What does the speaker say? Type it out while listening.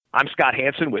I'm Scott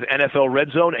Hansen with NFL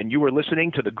Red Zone, and you are listening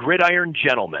to the Gridiron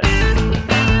Gentleman.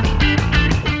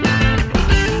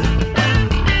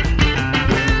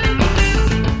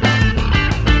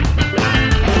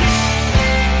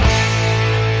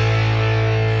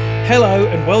 Hello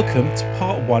and welcome to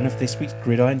part one of this week's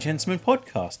Gridiron Gentleman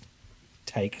podcast.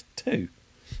 Take two.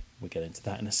 We'll get into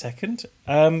that in a second.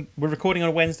 We're recording on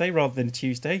a Wednesday rather than a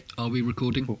Tuesday. Are we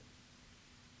recording?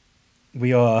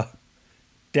 We are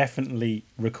definitely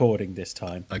recording this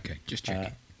time. Okay, just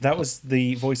checking. That was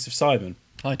the voice of Simon.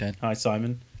 Hi, Dan. Hi,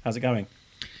 Simon. How's it going?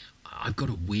 I've got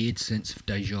a weird sense of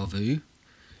deja vu,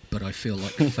 but I feel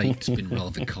like fate's been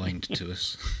rather kind to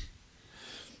us.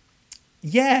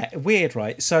 Yeah, weird,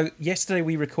 right? So yesterday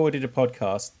we recorded a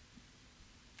podcast.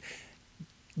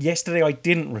 Yesterday I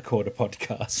didn't record a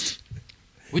podcast.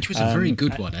 Which was a very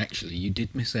good one, actually. You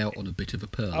did miss out on a bit of a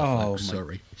pearl. Oh,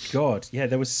 sorry. God. Yeah,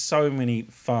 there was so many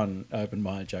fun Urban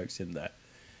Meyer jokes in there.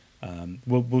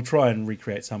 We'll try and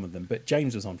recreate some of them. But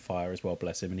James was on fire as well,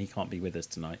 bless him, and he can't be with us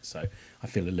tonight, so I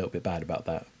feel a little bit bad about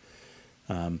that.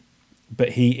 But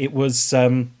it was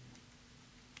a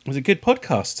good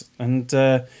podcast, and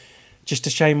just a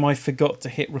shame I forgot to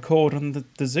hit record on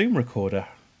the Zoom recorder,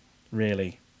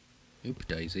 really. Oop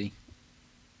daisy.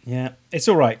 Yeah, it's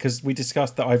all right, because we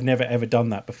discussed that I've never ever done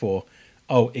that before.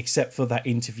 Oh, except for that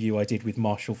interview I did with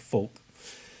Marshall Falk.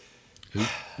 Who?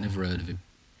 Never heard of him.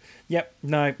 Yep,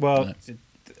 no, well, No.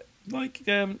 like,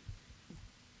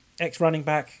 ex-running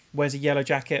back, wears a yellow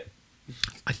jacket.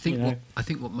 I think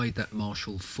what made that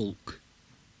Marshall Falk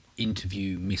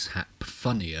interview mishap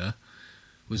funnier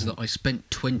was that I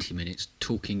spent 20 minutes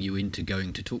talking you into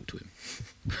going to talk to him.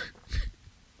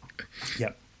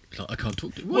 Yep. Like, I can't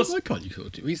talk to him. Why can't you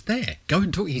talk to him? He's there. Go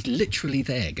and talk. He's literally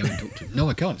there. Go and talk to him. No,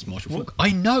 I can't. It's Marshall Falk.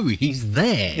 I know he's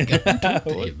there. Go and talk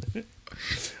to him.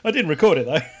 I didn't record it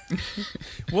though.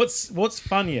 What's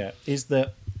funnier is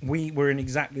that we were in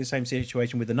exactly the same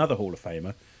situation with another Hall of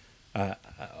Famer,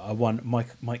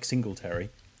 Mike Singletary,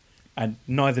 and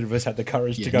neither of us had the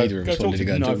courage to go. Neither of us wanted to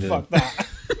go and talk to him. Fuck that.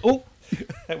 Oh,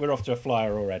 we're off to a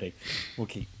flyer already. We'll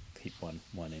keep one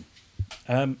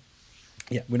in.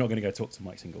 Yeah, we're not going to go talk to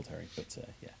Mike Singletary, but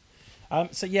yeah.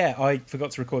 So yeah, I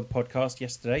forgot to record the podcast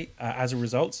yesterday. As a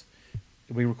result,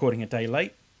 we're recording a day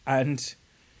late, and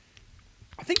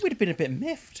I think we'd have been a bit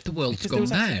miffed. The world's because gone there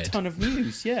was mad. A ton of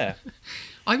news, yeah.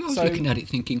 I was looking at it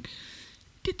thinking,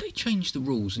 did they change the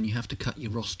rules and you have to cut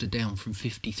your roster down from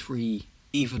 53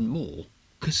 even more?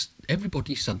 Because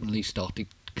everybody suddenly started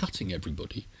cutting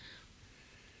everybody.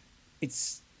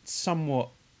 It's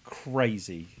somewhat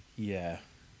crazy, yeah.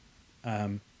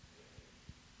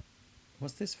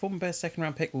 What's this? Former Bears second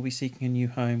round pick will be seeking a new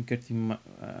home. Good thing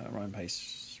Ryan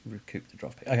Pace recouped the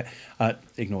draft pick. Okay,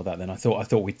 ignore that then. I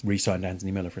thought we'd re-signed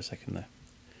Anthony Miller for a second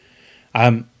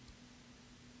there.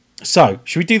 So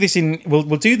should we do this in? We'll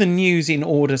do the news in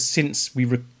order since we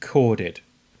recorded,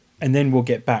 and then we'll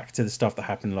get back to the stuff that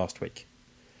happened last week.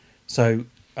 So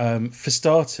for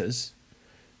starters,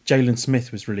 Jalen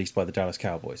Smith was released by the Dallas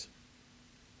Cowboys,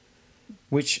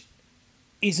 which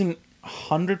isn't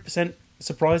 100%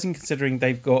 surprising considering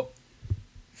they've got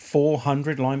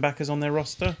 400 linebackers on their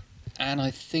roster, and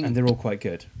they're all quite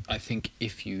good. I think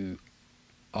if you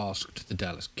asked the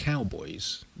Dallas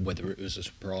Cowboys whether it was a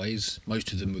surprise,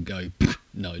 most of them would go,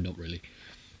 no, not really,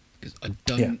 because I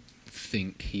don't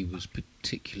think he was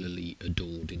particularly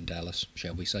adored in Dallas,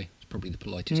 shall we say. It's probably the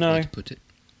politest way to put it.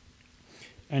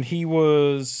 And he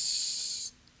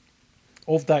was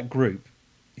of that group.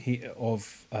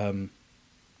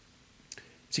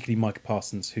 Particularly Micah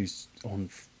Parsons, who's on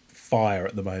fire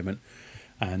at the moment,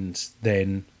 and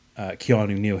then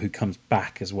Keanu Neal, who comes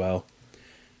back as well,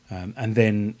 and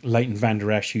then Leighton Vander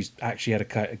Esch, who's actually had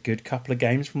a good couple of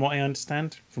games from what I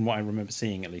understand, from what I remember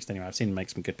seeing at least. Anyway, I've seen him make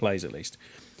some good plays at least.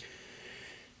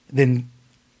 Then,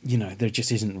 there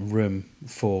just isn't room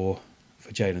for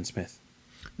Jalen Smith.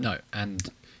 No, and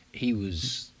he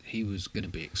was going to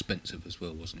be expensive as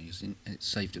well, wasn't he? It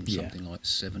saved him something like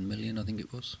 7 million, I think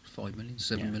it was. 5 million,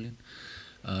 7 million.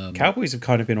 Cowboys have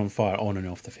kind of been on fire on and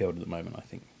off the field at the moment, I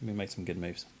think. We made some good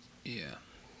moves. Yeah.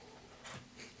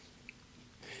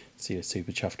 So you're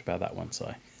super chuffed about that one, Si.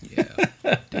 Yeah,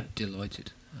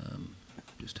 delighted.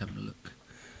 Just having a look.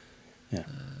 Yeah.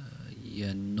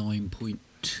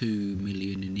 9.2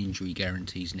 million in injury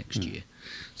guarantees next year.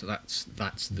 So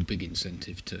that's the big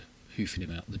incentive to hoofing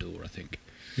him out the door, I think.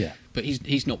 Yeah, but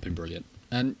he's not been brilliant,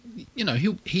 and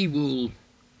he will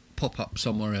pop up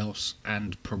somewhere else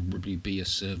and probably be a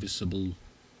serviceable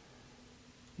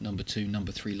number 2,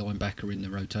 number 3 linebacker in the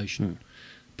rotation.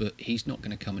 But he's not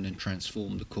going to come in and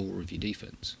transform the core of your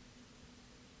defence.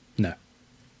 No.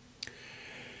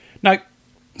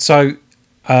 So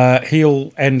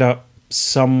he'll end up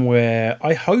somewhere.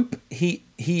 I hope he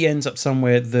ends up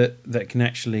somewhere that can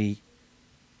actually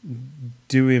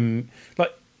do him.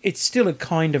 Like, it's still a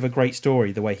kind of a great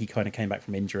story the way he kind of came back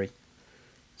from injury.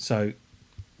 So it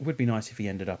would be nice if he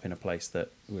ended up in a place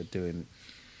that would do him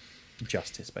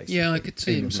justice, basically. Yeah, I could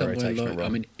see him somewhere rotational like. role. I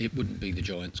mean, it wouldn't be the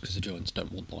Giants because the Giants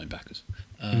don't want linebackers.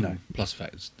 No. Plus, the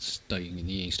fact it's staying in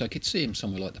the East, I could see him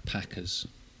somewhere like the Packers.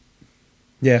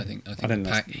 Yeah, I think don't the know,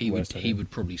 that's he the would worst idea. he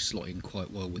would probably slot in quite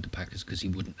well with the Packers because he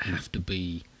wouldn't have to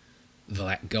be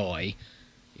that guy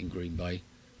in Green Bay,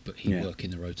 but he'd Yeah. work in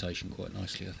the rotation quite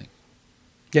nicely, I think.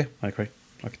 Yeah, I agree.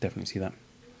 I could definitely see that.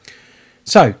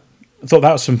 So, I thought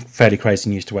that was some fairly crazy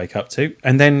news to wake up to.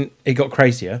 And then it got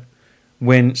crazier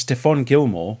when Stephon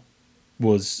Gilmore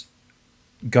was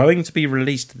going to be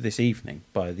released this evening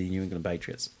by the New England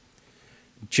Patriots.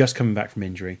 Just coming back from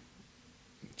injury.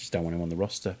 Just don't want him on the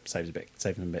roster. Saving them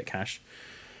a bit of cash.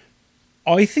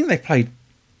 I think they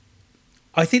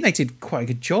did quite a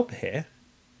good job here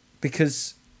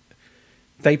because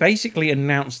they basically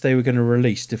announced they were going to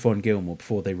release Stephon Gilmore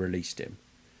before they released him.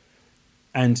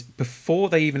 And before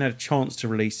they even had a chance to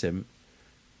release him,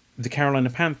 the Carolina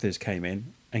Panthers came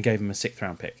in and gave him a 6th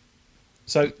round pick.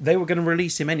 So they were going to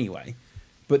release him anyway,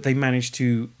 but they managed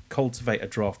to cultivate a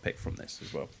draft pick from this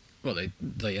as well. Well,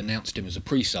 they announced him as a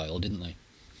pre-sale, didn't they?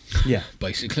 Yeah,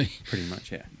 Basically. pretty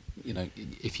much, yeah. You know,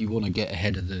 if you want to get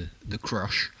ahead of the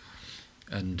crush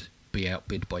and be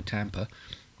outbid by Tampa,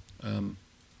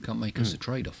 can't make us a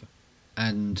trade offer.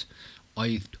 And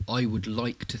I would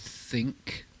like to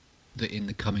think that in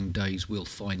the coming days we'll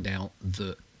find out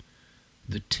that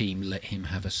the team let him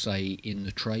have a say in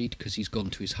the trade because he's gone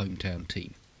to his hometown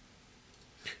team.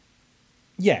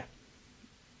 Yeah.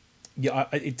 Yeah,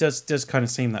 it does kind of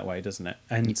seem that way, doesn't it?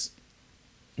 And it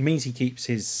means he keeps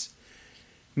his...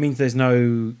 means there's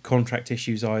no contract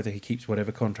issues either. He keeps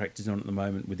whatever contract he's on at the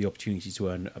moment with the opportunity to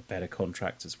earn a better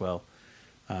contract as well.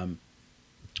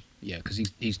 Yeah, because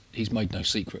he's made no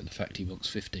secret of the fact he wants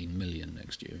 15 million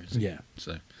next year. Isn't he? Yeah.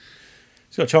 So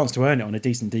He's got a chance to earn it on a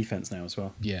decent defense now as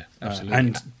well. yeah, absolutely.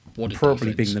 And What a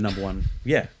probably defense. being the number one...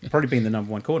 Yeah, probably being the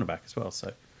number one cornerback as well.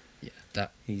 So Yeah,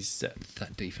 that he's...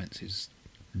 that defense is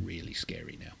really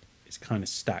scary now. it's kind of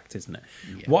stacked, isn't it?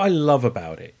 Yeah. What I love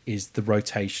about it is the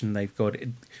rotation they've got.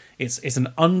 It's an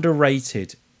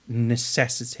underrated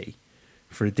necessity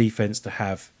for a defense to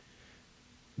have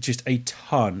just a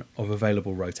ton of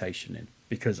available rotation in,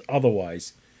 because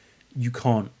otherwise you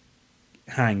can't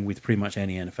hang with pretty much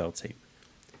any NFL team.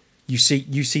 You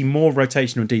see more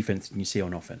rotation on defense than you see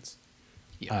on offense.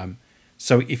 Yeah.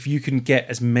 So if you can get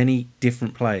as many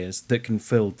different players that can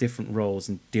fill different roles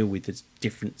and deal with the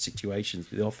different situations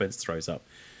the offense throws up,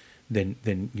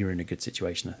 then you're in a good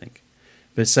situation, I think.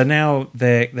 But so now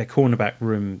their cornerback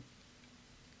room,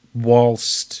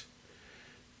 whilst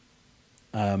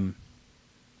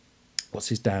what's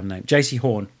his damn name? JC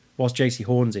Horn. Whilst JC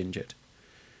Horn's injured,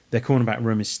 their cornerback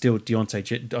room is still Dante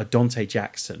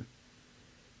Jackson,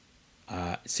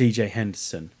 CJ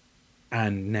Henderson,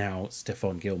 and now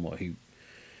Stephon Gilmore,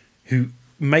 who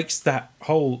makes that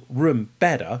whole room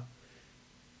better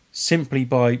simply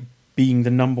by being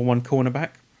the number one cornerback.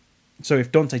 So if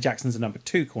Dante Jackson's the number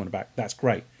 2 cornerback, that's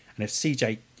great. And if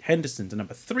CJ Henderson's the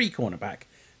number 3 cornerback,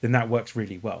 then that works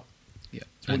really well. Yeah.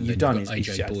 So what And you've then done you've got is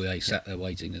AJ Boye sat there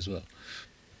waiting as well.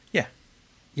 Yeah.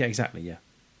 Yeah, exactly, yeah.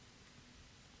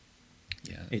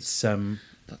 Yeah. It's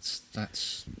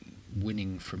that's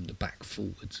winning from the back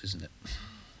forwards, isn't it?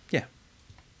 yeah.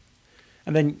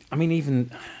 And then I mean,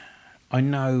 even I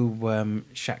know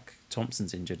Shaq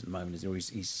Thompson's injured at the moment.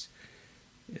 He's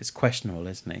it's questionable,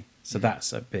 isn't he? So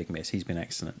that's a big miss. He's been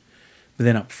excellent. But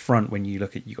then up front, when you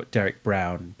look at, you've got Derek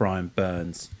Brown, Brian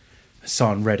Burns,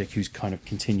 Hassan Reddick, who's kind of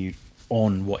continued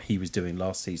on what he was doing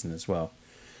last season as well.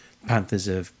 Panthers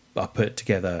have put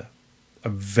together a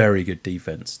very good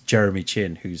defense. Jeremy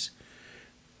Chin, who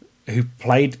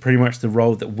played pretty much the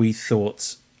role that we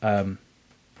thought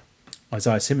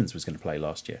Isaiah Simmons was going to play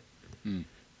last year.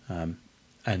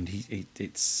 And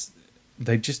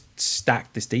they've just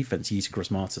stacked this defense. Yeezy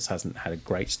Gross-Matos hasn't had a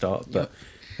great start, but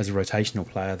as a rotational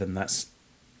player, then that's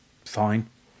fine.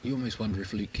 You almost wonder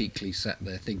if Luke Kuechly sat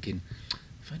there thinking,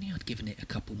 if only I'd given it a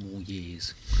couple more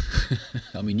years.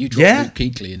 I mean, you dropped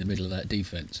Luke Kuechly in the middle of that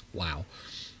defense. Wow.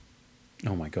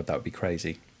 Oh my God, that would be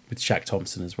crazy. With Shaq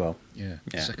Thompson as well. Yeah.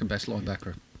 Second best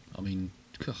linebacker. I mean,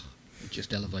 it'd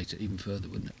just elevate it even further,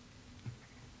 wouldn't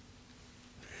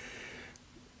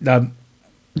it?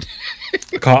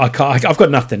 I can't. I've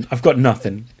got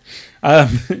nothing.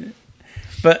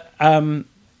 But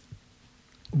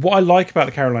what I like about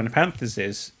the Carolina Panthers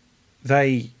is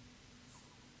they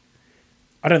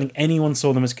I don't think anyone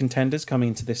saw them as contenders coming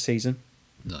into this season.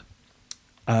 No.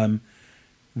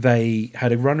 They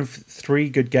had a run of 3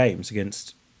 good games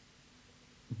against,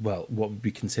 well, what would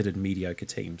be considered mediocre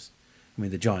teams. I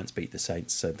mean, the Giants beat the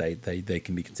Saints, so they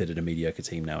can be considered a mediocre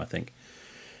team now, I think.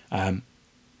 And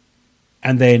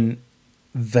then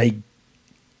they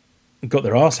got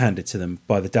their arse handed to them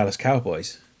by the Dallas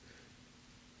Cowboys.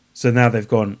 So now they've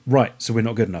gone, right, so we're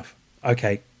not good enough.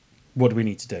 Okay, what do we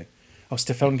need to do? Oh,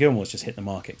 Stephon Gilmore's just hit the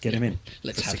market. Get him in.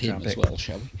 Let's have him as well,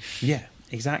 shall we? Yeah,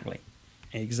 exactly.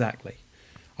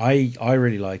 I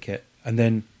really like it. And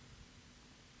then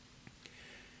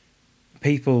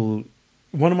people...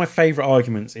 One of my favourite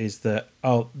arguments is that,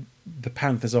 the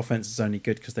Panthers' offense is only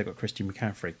good because they've got Christian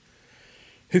McCaffrey.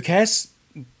 Who cares?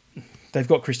 They've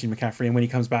got Christian McCaffrey, and when he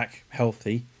comes back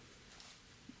healthy,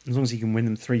 as long as he can win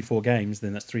them 3-4 games,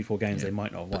 then that's 3-4 games they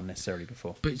might not have won necessarily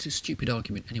before. But it's a stupid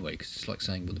argument anyway, because it's like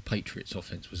saying, well, the Patriots'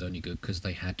 offense was only good because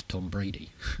they had Tom Brady.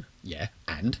 Yeah,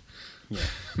 and? Yeah.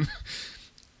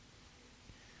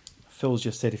 Phil's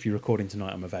just said, if you're recording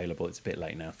tonight, I'm available. It's a bit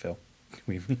late now, Phil.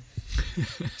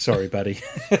 Sorry, buddy.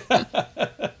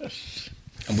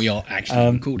 And we are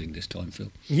actually recording this time,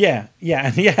 Phil. Yeah.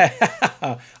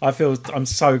 I'm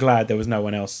so glad there was no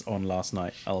one else on last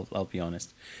night. I'll be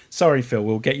honest. Sorry, Phil.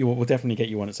 We'll definitely get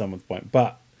you on at some point.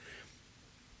 But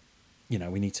we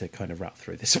need to kind of wrap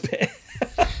through this a bit.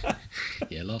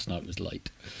 Yeah, last night was late.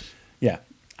 Yeah.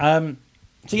 So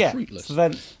yeah. Fruitless. So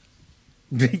then,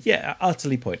 yeah,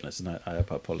 utterly pointless. And I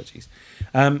apologies.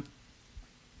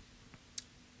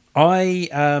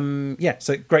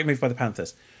 So great move by the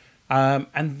Panthers.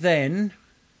 And then,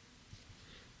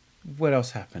 what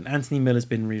else happened? Anthony Miller's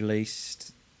been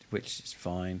released, which is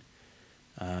fine.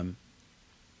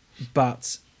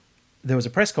 But there was a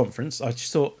press conference. I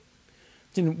just thought,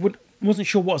 wasn't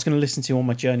sure what I was going to listen to on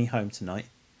my journey home tonight.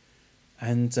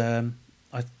 And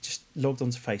I just logged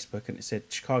onto Facebook and it said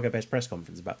Chicago Bears press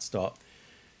conference about to start.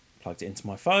 Plugged it into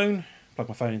my phone, plugged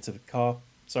my phone into the car,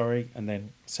 and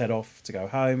then set off to go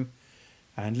home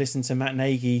and listen to Matt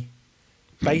Nagy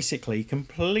basically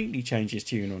completely change his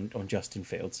tune on Justin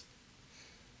Fields.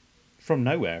 From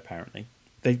nowhere, apparently.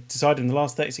 They decided in the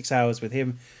last 36 hours with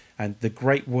him and the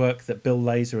great work that Bill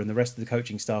Lazor and the rest of the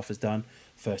coaching staff has done.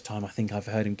 First time I think I've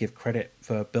heard him give credit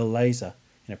for Bill Lazor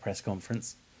in a press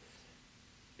conference.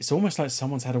 It's almost like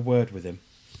someone's had a word with him.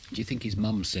 Do you think his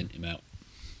mum sent him out?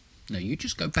 No, you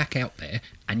just go back out there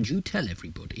and you tell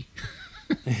everybody.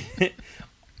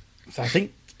 So I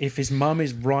think if his mum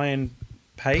is Ryan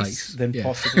Pace, then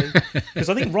possibly. Because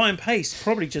I think Ryan Pace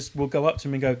probably just will go up to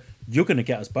him and go, you're going to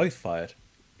get us both fired.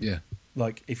 Yeah.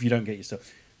 Like, if you don't get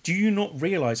yourself. Do you not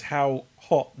realise how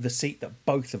hot the seat that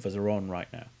both of us are on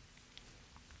right now?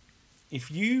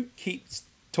 If you keep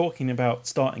talking about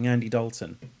starting Andy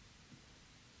Dalton,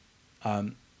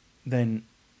 then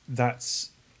that's...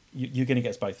 You're going to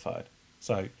get us both fired.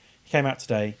 So, he came out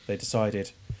today. They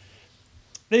decided...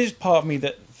 There's part of me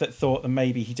that thought that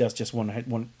maybe he does just want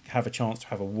to have a chance to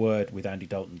have a word with Andy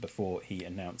Dalton before he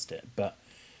announced it. But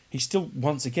he still,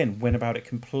 once again, went about it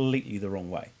completely the wrong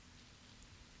way.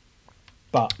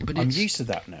 But I'm used to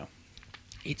that now.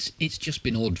 It's just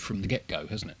been odd from the get-go,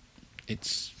 hasn't it?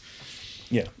 It's...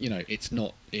 Yeah. It's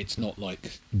not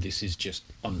like this is just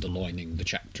underlining the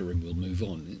chapter and we'll move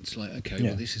on. It's like, okay,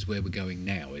 well, this is where we're going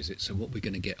now, is it? So what we're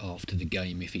going to get after the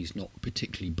game if he's not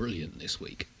particularly brilliant this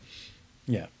week?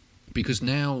 Yeah. Because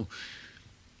now,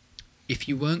 if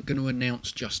you weren't going to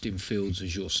announce Justin Fields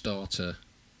as your starter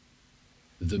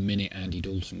the minute Andy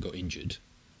Dalton got injured,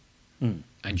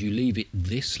 and you leave it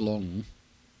this long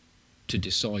to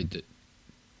decide that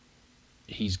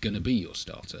he's going to be your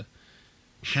starter,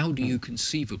 how do you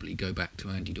conceivably go back to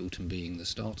Andy Dalton being the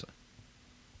starter?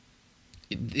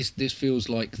 This feels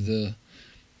like the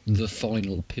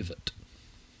final pivot.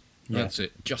 Yeah. That's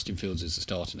it. Justin Fields is the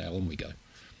starter now. On we go.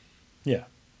 Yeah.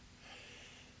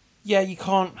 Yeah, you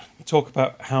can't talk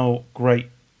about how great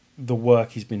the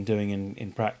work he's been doing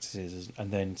in practices and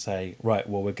then say, right,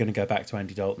 well, we're going to go back to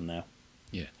Andy Dalton now.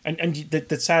 Yeah. And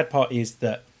the sad part is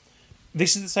that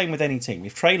this is the same with any team.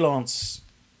 If Trey Lance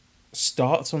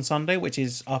starts on Sunday, which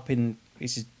is up in...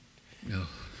 It's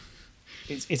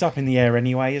up in the air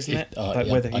anyway, isn't it?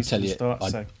 Whether he's going to start.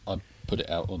 I put it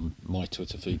out on my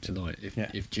Twitter feed tonight.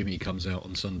 If Jimmy comes out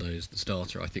on Sunday as the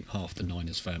starter, I think half the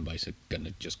Niners fan base are going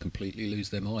to just completely lose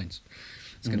their minds.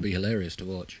 It's going to be hilarious to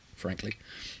watch, frankly.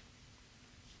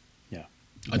 Yeah,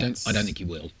 I don't think he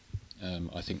will.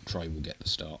 I think Trey will get the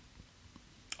start.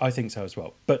 I think so as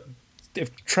well. But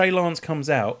if Trey Lance comes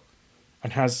out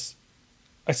and has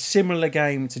a similar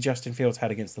game to Justin Fields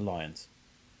had against the Lions,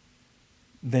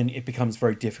 then it becomes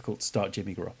very difficult to start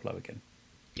Jimmy Garoppolo again.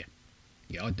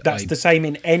 Yeah, That's the same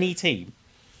in any team.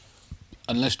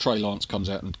 unless Trey Lance comes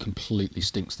out and completely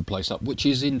stinks the place up, which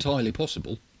is entirely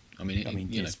possible. I mean,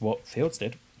 It's what Fields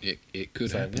did. it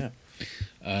could So, happen.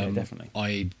 yeah, definitely.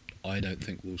 I don't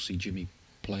think we'll see Jimmy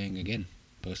playing again,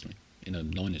 personally, in a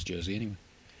Niners jersey anyway.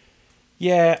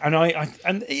 Yeah,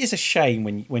 and it is a shame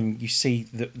when you see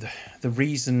the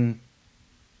reason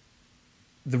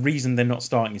they're not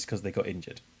starting is because they got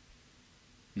injured.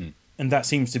 And that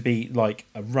seems to be like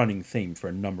a running theme for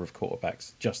a number of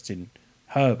quarterbacks. Justin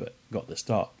Herbert got the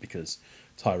start because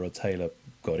Tyrod Taylor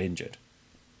got injured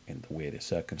in the weirdest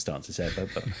circumstances ever.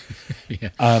 But Yeah.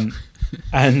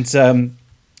 and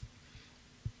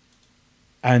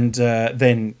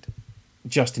then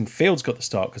Justin Fields got the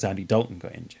start because Andy Dalton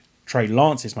got injured. Trey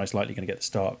Lance is most likely going to get the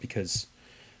start because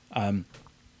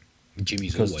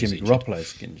Jimmy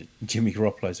Garoppolo's injured. Jimmy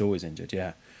Garoppolo's always injured,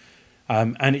 yeah.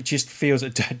 And it just feels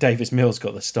that Davis Mills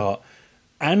got the start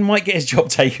and might get his job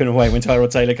taken away when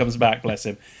Tyrod Taylor comes back, bless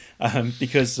him,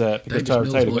 because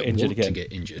Tyrod Taylor got injured again. To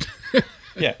get injured.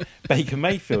 Yeah, Baker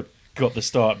Mayfield got the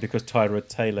start because Tyrod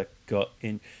Taylor got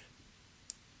in.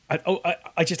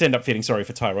 I just end up feeling sorry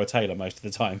for Tyrod Taylor most of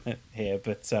the time here,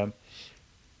 but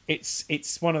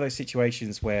it's one of those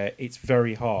situations where it's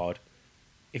very hard.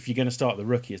 If you're going to start the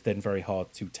rookie, it's then very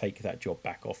hard to take that job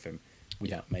back off him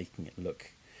without making it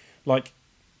look like.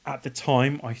 At the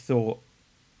time, I thought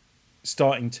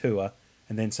starting Tua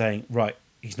and then saying, right,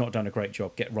 he's not done a great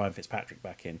job, get Ryan Fitzpatrick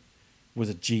back in, was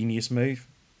a genius move.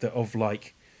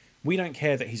 We don't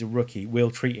care that he's a rookie, we'll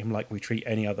treat him like we treat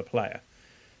any other player.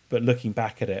 But looking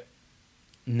back at it,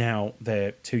 now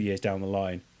they're 2 years down the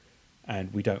line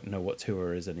and we don't know what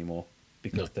Tua is anymore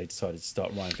because they decided to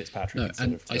start Ryan Fitzpatrick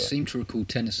instead of Tua. I seem to recall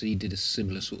Tennessee did a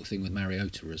similar sort of thing with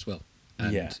Mariota as well.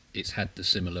 And it's had the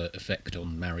similar effect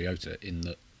on Mariota in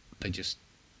that they just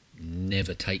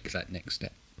never take that next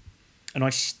step. And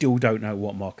I still don't know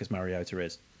what Marcus Mariota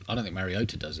is. I don't think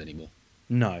Mariota does anymore.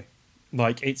 No.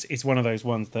 Like, it's one of those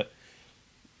ones that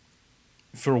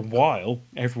for a while,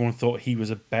 everyone thought he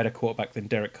was a better quarterback than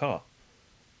Derek Carr.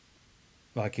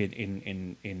 Like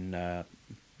in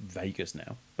Vegas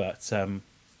now. But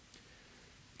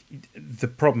the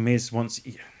problem is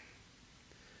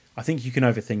I think you can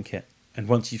overthink it. And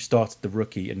once you've started the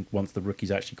rookie and once the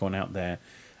rookie's actually gone out there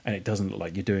and it doesn't look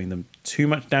like you're doing them too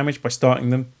much damage by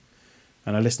starting them.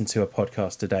 And I listened to a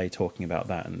podcast today talking about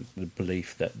that and the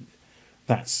belief that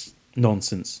that's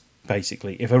nonsense,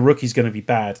 basically. If a rookie's going to be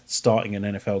bad starting an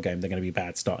NFL game, they're going to be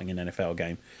bad starting an NFL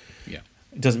game. Yeah.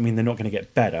 It doesn't mean they're not going to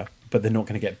get better, but they're not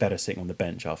going to get better sitting on the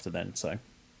bench after then. So,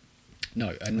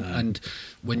 no, and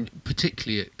when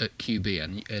particularly at QB,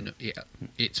 and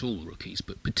it's all rookies,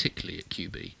 but particularly at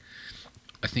QB,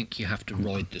 I think you have to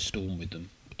ride the storm with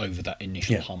them over that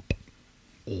initial hump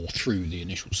or through the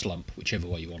initial slump, whichever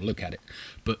way you want to look at it.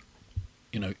 But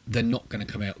they're not going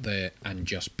to come out there and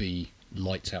just be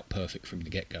lights out perfect from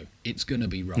the get-go. It's going to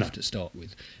be rough to start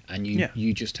with, and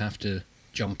you just have to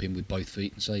jump in with both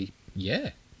feet and say,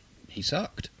 yeah, he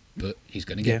sucked, but he's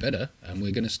going to get better and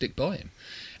we're going to stick by him.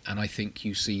 And I think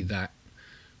you see that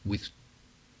with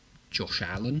Josh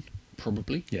Allen,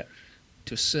 probably. Yeah.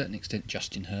 To a certain extent,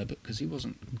 Justin Herbert, because he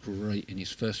wasn't great in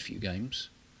his first few games.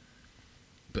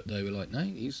 But they were like, no,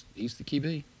 he's the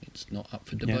QB. It's not up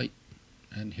for debate.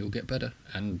 And he'll get better.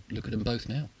 And look at them both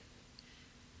now.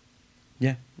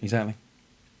 Yeah, exactly.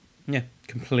 Yeah,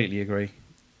 completely agree.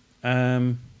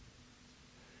 Jalen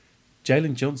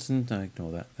Johnson, no,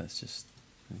 ignore that. That's just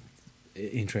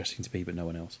interesting to me, but no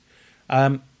one else.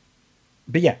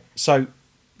 But yeah, so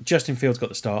Justin Fields got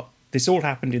the start. This all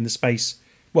happened in the space...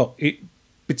 Well,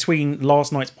 between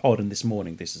last night's pod and this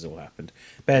morning, this has all happened.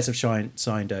 Bears have signed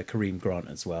Kareem Grant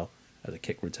as well as a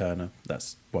kick returner.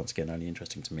 That's, once again, only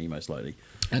interesting to me, most likely.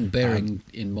 And bearing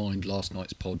in mind last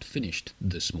night's pod finished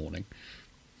this morning.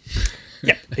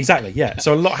 Yeah, exactly, yeah.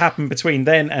 So a lot happened between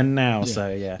then and now, so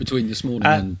yeah. Between this morning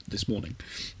and this morning.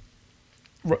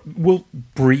 We'll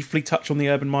briefly touch on the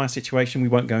Urban Meyer situation. We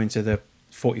won't go into the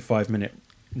 45-minute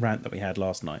rant that we had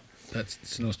last night.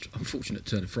 It's a nice, unfortunate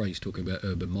turn of phrase, talking about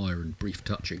Urban Meyer and brief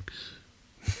touching.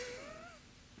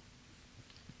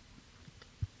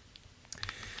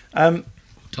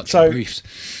 Touching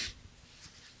briefs.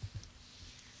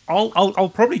 I'll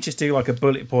probably just do like a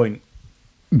bullet point.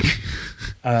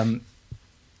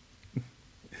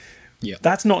 Yeah,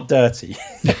 that's not dirty.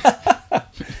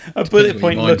 A bullet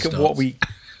point look at what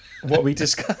we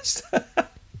discussed,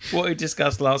 what we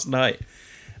discussed last night.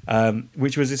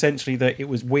 Which was essentially that it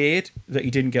was weird that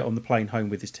he didn't get on the plane home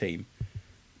with his team.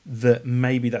 That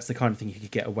maybe that's the kind of thing he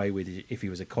could get away with if he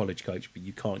was a college coach, but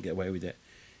you can't get away with it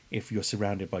if you're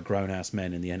surrounded by grown-ass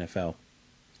men in the NFL.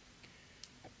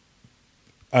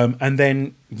 And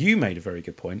then you made a very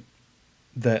good point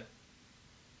that,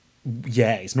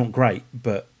 yeah, it's not great,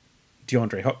 but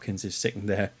DeAndre Hopkins is sitting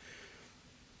there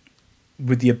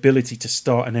with the ability to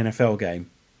start an NFL game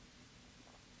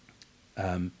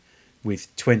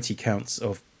with 20 counts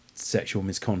of sexual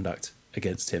misconduct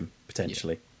against him,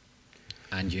 potentially.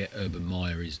 Yeah. And yet Urban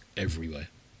Meyer is everywhere.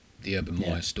 The Urban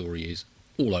Meyer story is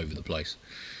all over the place.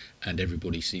 And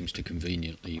everybody seems to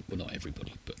conveniently, well, not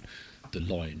everybody, but the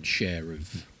lion's share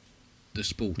of the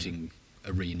sporting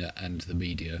arena and the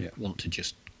media want to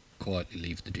just quietly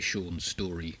leave the Deshaun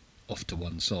story off to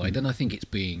one side. And I think it's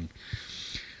being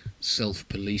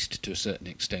self-policed to a certain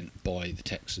extent by the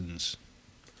Texans,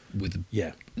 with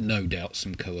no doubt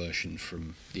some coercion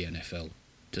from the NFL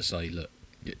to say, look,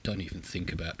 don't even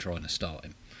think about trying to start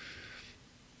him.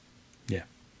 Yeah.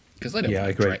 Because they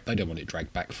don't want it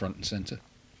dragged back front and centre.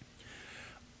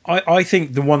 I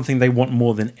think the one thing they want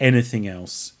more than anything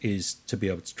else is to be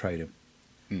able to trade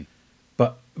him.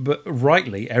 But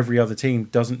rightly, every other team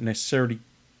doesn't necessarily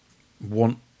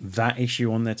want that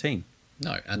issue on their team.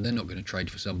 No, and they're not going to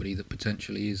trade for somebody that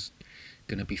potentially is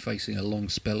going to be facing a long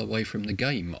spell away from the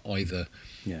game, either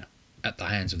at the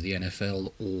hands of the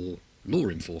NFL or law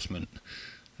enforcement.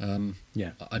 I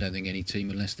don't think any team,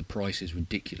 unless the price is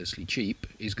ridiculously cheap,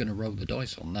 is going to roll the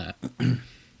dice on that.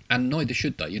 And neither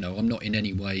should they. I'm not in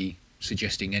any way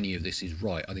suggesting any of this is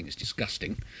right. I think it's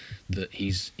disgusting that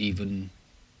he's even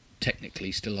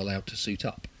technically still allowed to suit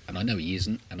up. And I know he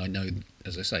isn't, and I know,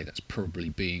 as I say, that's probably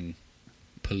being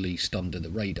policed under the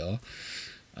radar.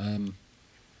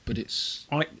 But it's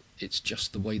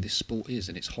just the way this sport is,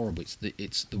 and it's horrible.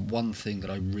 It's the one thing that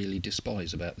I really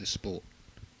despise about this sport.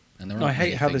 And I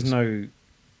hate how there's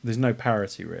no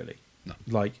parity, really. No.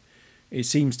 Like, it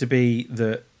seems to be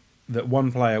that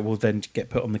one player will then get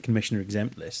put on the commissioner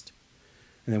exempt list,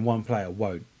 and then one player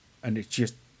won't, and it's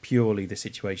just purely the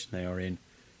situation they are in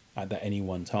at any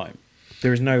one time.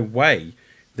 There is no way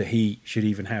that he should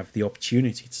even have the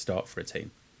opportunity to start for a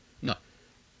team. No.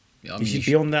 He should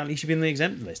be on that. He should be on the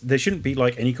exempt list. There shouldn't be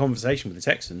like any conversation with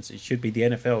the Texans. It should be the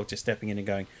NFL just stepping in and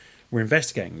going, "We're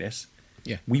investigating this.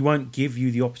 Yeah. We won't give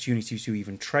you the opportunity to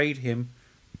even trade him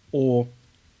or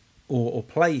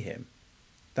play him.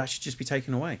 That should just be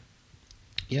taken away."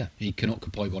 Yeah, he can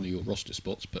occupy one of your roster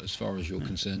spots, but as far as you're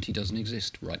concerned, he doesn't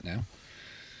exist right now.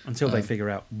 Until they figure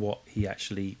out what's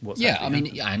actually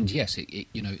happening. And yes,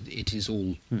 it is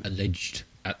all alleged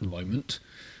at the moment,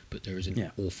 but there is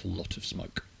an awful lot of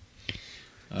smoke.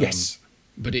 Yes.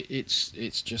 But it's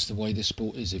just the way this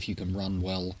sport is. If you can run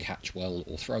well, catch well,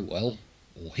 or throw well,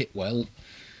 or hit well,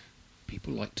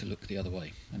 people like to look the other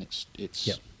way, and it's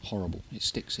horrible. It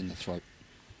sticks in the throat.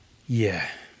 Yeah.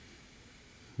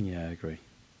 Yeah, I agree.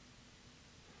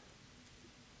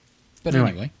 But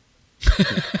anyway.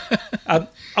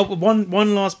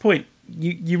 One last point.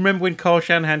 You remember when Carl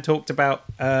Shanahan talked about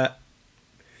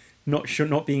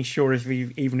not being sure if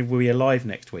we'll be alive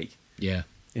next week? Yeah.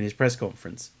 In his press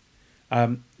conference,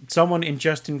 someone in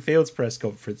Justin Fields' press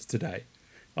conference today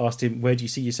asked him, "Where do you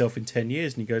see yourself in 10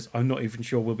 years?" And he goes, "I'm not even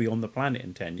sure we'll be on the planet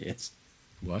in 10 years."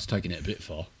 Well, that's taking it a bit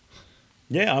far.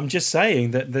 Yeah, I'm just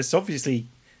saying that there's obviously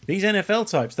these NFL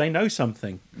types. They know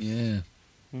something. Yeah.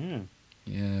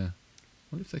 Yeah.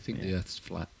 What if they think the Earth's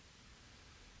flat?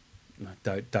 No,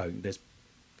 don't. There's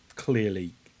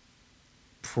clearly,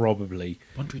 probably.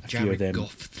 I wonder what Jared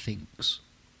Goff thinks.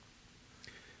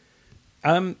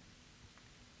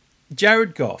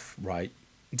 Jared Goff, right,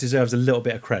 deserves a little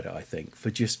bit of credit, I think,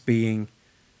 for just being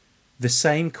the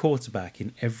same quarterback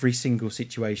in every single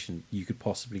situation you could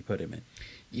possibly put him in.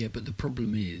 Yeah, but the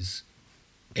problem is,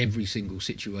 every single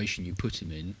situation you put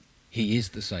him in, he is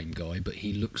the same guy, but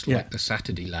he looks like the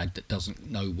Saturday lad that doesn't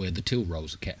know where the till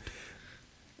rolls are kept.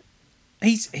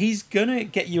 He's gonna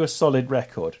get you a solid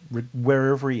record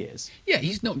wherever he is. Yeah,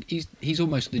 he's not. He's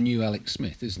almost the new Alex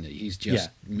Smith, isn't he? He's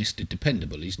just Mr.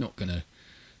 Dependable. He's not going to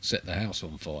set the house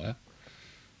on fire,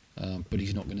 but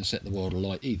he's not going to set the world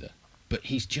alight either. But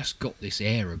he's just got this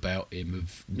air about him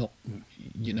of not.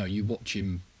 You watch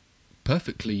him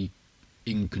perfectly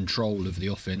in control of the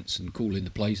offense and calling the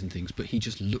plays and things, but he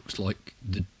just looks like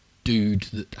the dude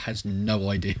that has no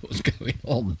idea what's going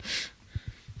on.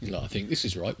 He's like, I think this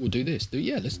is right, we'll do this.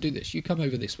 Let's do this. You come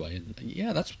over this way. And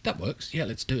that works. Yeah,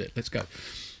 let's do it. Let's go.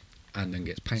 And then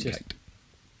gets pancaked.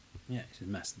 He's just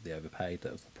massively overpaid.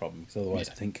 That was the problem. Because otherwise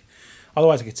I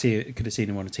could have seen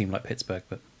him on a team like Pittsburgh,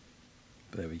 but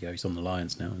there we go. He's on the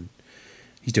Lions now and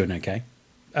he's doing okay.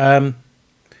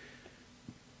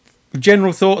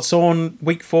 General thoughts on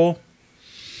week 4?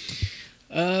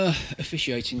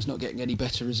 Officiating's not getting any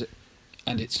better, is it?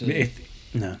 And it's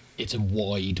No. It's a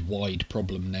wide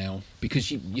problem now,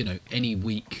 because you know, any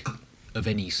week of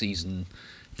any season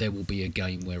there will be a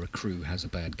game where a crew has a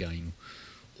bad game,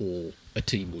 or a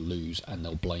team will lose and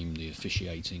they'll blame the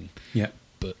officiating. Yeah.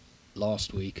 But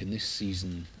last week and this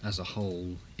season as a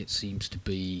whole, it seems to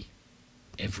be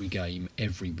every game,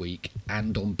 every week,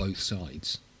 and on both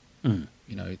sides. Mm.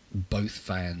 You know, both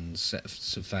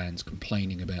sets of fans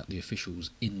complaining about the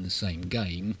officials in the same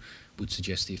game would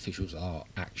suggest the officials are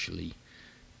actually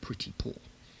pretty poor.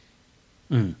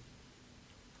 Mm.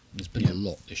 There's been a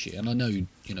lot this year, and I know,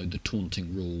 you know, the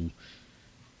taunting rule,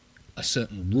 a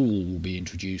certain rule will be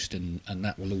introduced, and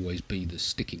that will always be the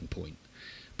sticking point.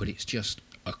 But it's just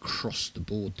across the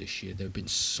board this year. There have been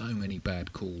so many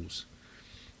bad calls.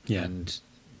 Yeah. And,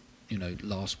 you know,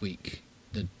 last week,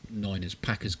 the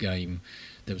Niners-Packers game,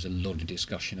 there was a lot of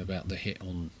discussion about the hit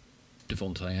on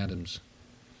Devontae Adams.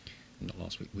 Not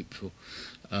last week, week before.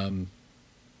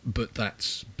 But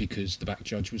that's because the back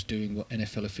judge was doing what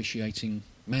NFL officiating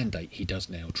mandate. He does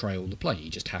now, trail the play. He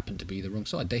just happened to be the wrong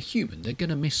side. They're human. They're going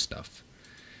to miss stuff.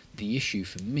 The issue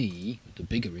for me, the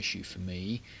bigger issue for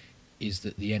me, is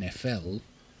that the NFL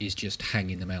is just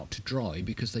hanging them out to dry,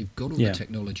 because they've got all the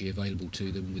technology available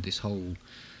to them with this whole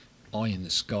eye in the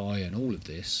sky and all of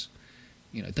this.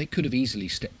 You know, they could have easily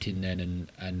stepped in then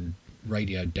and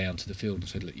radioed down to the field and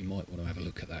said, look, you might want to have a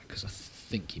look at that, because I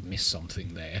think you missed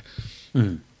something there.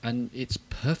 Mm. And it's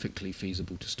perfectly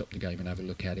feasible to stop the game and have a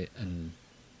look at it and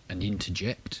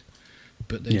interject,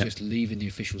 but they're just leaving the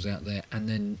officials out there and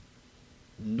then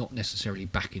not necessarily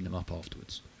backing them up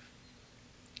afterwards.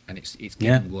 And it's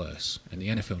getting worse. And the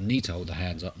NFL need to hold their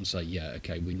hands up and say, yeah,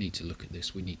 okay, we need to look at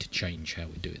this. We need to change how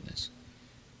we're doing this.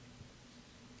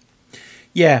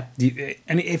 Yeah,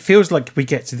 and it feels like we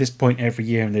get to this point every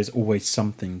year and there's always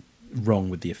something wrong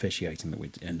with the officiating that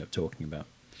we end up talking about.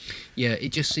 Yeah,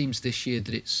 it just seems this year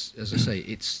that it's, as I say,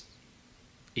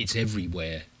 it's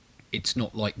everywhere. It's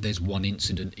not like there's one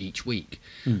incident each week.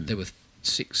 Mm. There were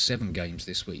 6-7 games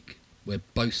this week where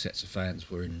both sets of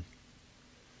fans were in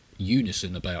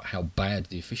unison about how bad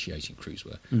the officiating crews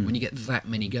were. Mm. When you get that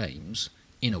many games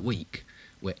in a week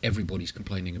where everybody's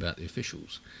complaining about the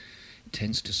officials, it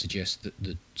tends to suggest that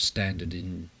the standard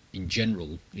in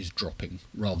general is dropping,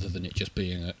 rather than it just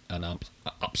being an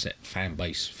upset fan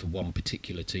base for one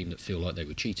particular team that feel like they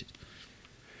were cheated.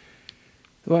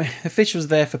 Well, officials are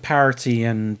there for parity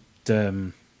and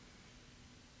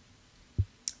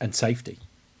safety,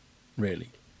 really.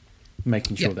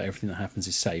 Making sure that everything that happens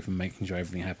is safe and making sure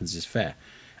everything that happens is fair.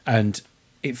 And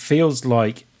it feels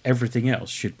like everything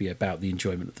else should be about the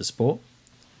enjoyment of the sport.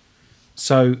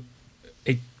 So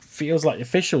it feels like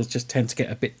officials just tend to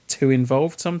get a bit too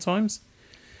involved sometimes.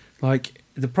 Like,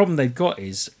 the problem they've got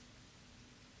is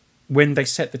when they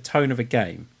set the tone of a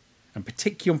game, and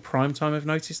particularly on prime time I've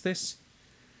noticed this,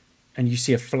 and you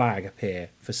see a flag appear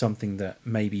for something that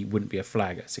maybe wouldn't be a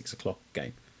flag at a 6 o'clock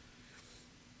game,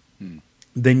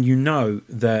 then you know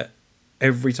that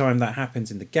every time that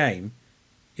happens in the game,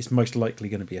 it's most likely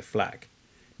going to be a flag.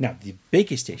 Now, the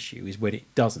biggest issue is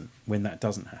when that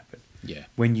doesn't happen. Yeah.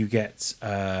 When you get,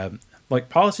 like,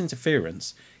 pass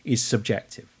interference is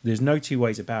subjective. There's no two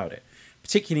ways about it.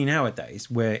 Particularly nowadays,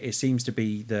 where it seems to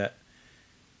be that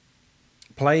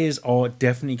players are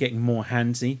definitely getting more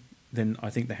handsy than I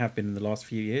think they have been in the last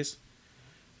few years.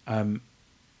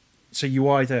 So you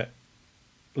either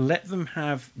let them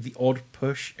have the odd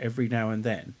push every now and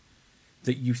then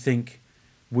that you think,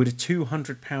 would a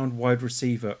 200-pound wide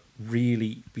receiver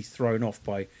really be thrown off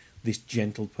by this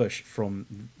gentle push from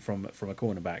a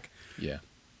cornerback? Yeah.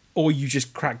 Or you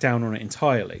just crack down on it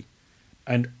entirely.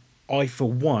 And I,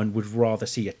 for one, would rather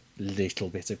see a little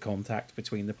bit of contact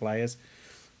between the players.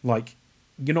 Like,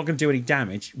 you're not going to do any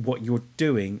damage. What you're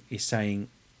doing is saying,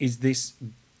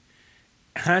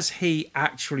 has he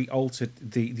actually altered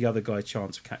the other guy's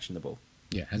chance of catching the ball?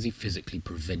 Yeah, has he physically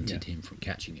prevented him from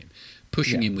catching him?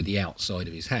 Pushing him with the outside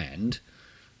of his hand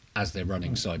as they're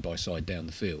running side by side down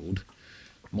the field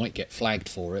might get flagged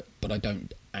for it, but I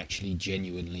don't actually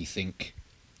genuinely think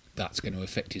that's going to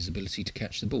affect his ability to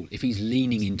catch the ball. If he's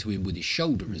leaning into him with his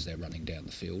shoulder as they're running down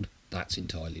the field, that's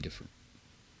entirely different.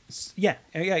 Yeah,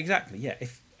 exactly. Yeah,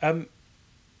 if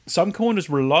some corners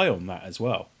rely on that as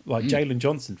well, like Jalen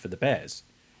Johnson for the Bears,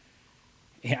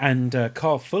 and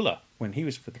Carl Fuller when he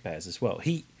was for the Bears as well.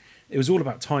 It was all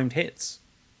about timed hits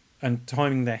and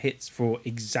timing their hits for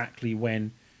exactly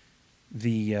when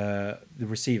the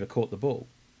receiver caught the ball,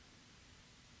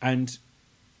 and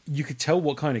you could tell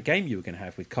what kind of game you were going to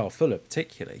have with Carl Fuller,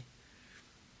 particularly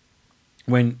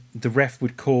when the ref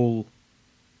would call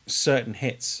certain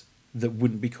hits that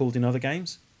wouldn't be called in other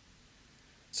games.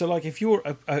 So, like, if you're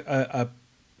a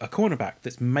a cornerback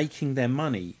that's making their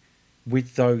money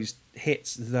with those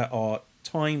hits that are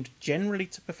timed generally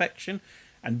to perfection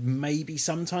and maybe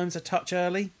sometimes a touch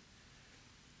early,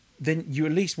 then you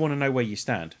at least want to know where you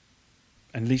stand,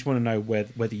 and at least want to know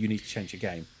whether you need to change your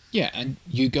game. Yeah, and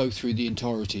you go through the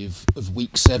entirety of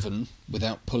week 7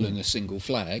 without pulling a single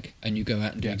flag, and you go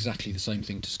out and do exactly the same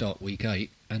thing to start week 8,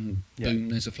 and boom,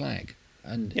 there's a flag.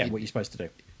 And what you're supposed to do.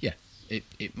 Yeah,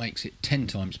 it makes it 10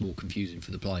 times more confusing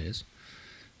for the players,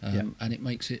 and it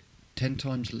makes it 10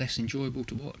 times less enjoyable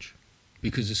to watch.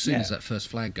 Because as soon as that first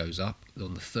flag goes up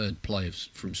on the third play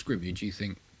from scrimmage, you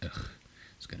think, ugh,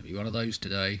 it's going to be one of those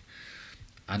today,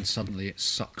 and suddenly it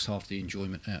sucks half the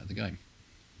enjoyment out of the game.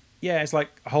 Yeah, it's like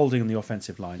holding on the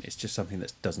offensive line. It's just something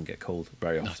that doesn't get called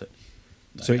very often.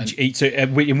 No, so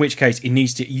in which case, it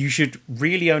needs to. You should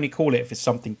really only call it if it's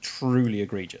something truly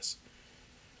egregious.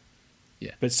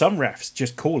 Yeah. But some refs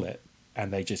just call it,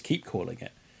 and they just keep calling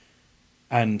it.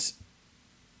 And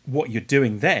what you're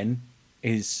doing then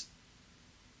is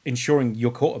ensuring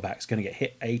your quarterback's going to get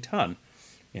hit a ton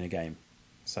in a game.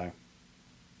 So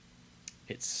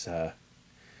it's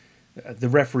the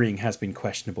refereeing has been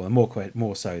questionable, and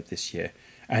more so this year.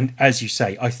 And as you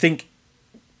say, I think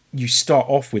you start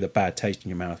off with a bad taste in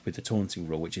your mouth with the taunting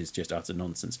rule, which is just utter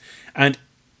nonsense and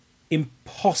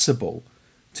impossible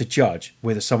to judge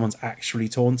whether someone's actually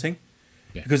taunting,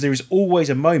 because there is always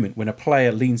a moment when a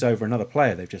player leans over another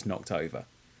player they've just knocked over.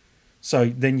 So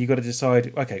then you've got to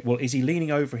decide, okay, well, is he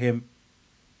leaning over him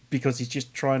because he's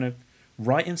just trying to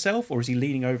right himself, or is he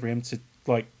leaning over him to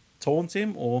like taunt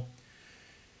him? Or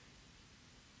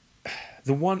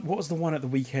what was the one at the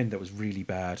weekend that was really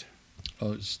bad?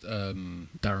 Oh, it's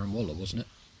Darren Waller, wasn't it?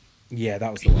 Yeah,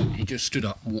 that was the one. He just stood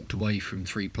up, walked away from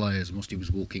 3 players, and whilst he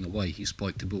was walking away, he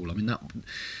spiked the ball. I mean,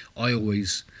 I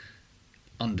always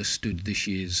understood this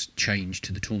year's change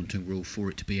to the taunting rule for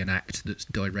it to be an act that's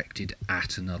directed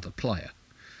at another player.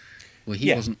 Well,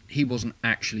 he wasn't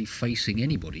actually facing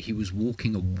anybody. He was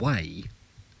walking away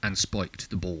and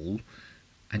spiked the ball,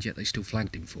 and yet they still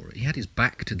flagged him for it. He had his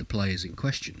back to the players in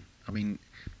question. I mean,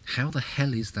 how the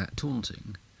hell is that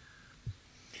taunting?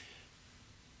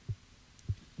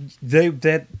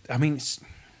 I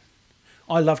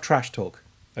love trash talk.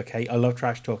 Okay, I love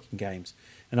trash talk in games,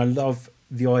 and I love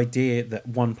the idea that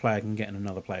one player can get in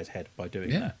another player's head by doing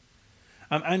that.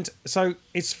 And so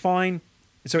it's fine.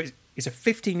 So it's a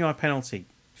 15-yard penalty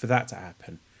for that to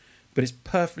happen, but it's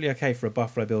perfectly okay for a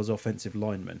Buffalo Bills offensive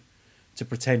lineman to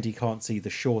pretend he can't see the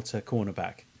shorter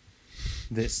cornerback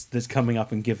that's coming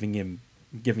up and giving him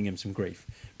some grief.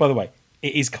 By the way,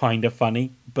 it is kind of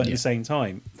funny, but at the same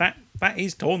time, that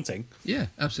is taunting. Yeah,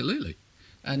 absolutely.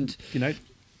 And you know,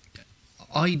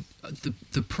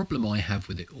 the problem I have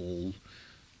with it all,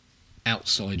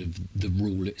 outside of the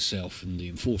rule itself and the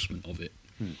enforcement of it,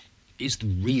 is the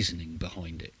reasoning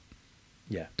behind it.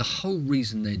 Yeah. The whole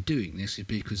reason they're doing this is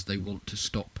because they want to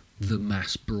stop the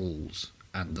mass brawls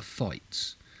and the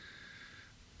fights.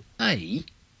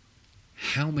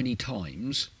 How many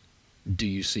times do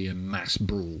you see a mass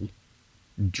brawl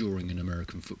during an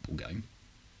American football game?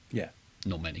 Yeah.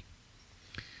 Not many.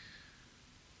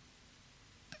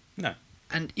 No.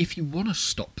 And if you want to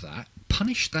stop that,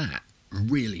 punish that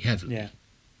really heavily. Yeah.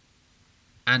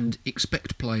 And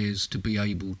expect players to be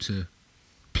able to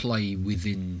play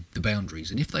within the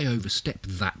boundaries. And if they overstep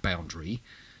that boundary,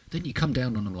 then you come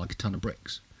down on them like a ton of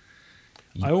bricks.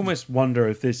 I almost wonder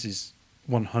if this is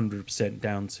 100%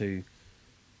 down to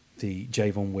the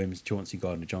Javon Wims, Chauncey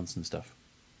Gardner-Johnson stuff.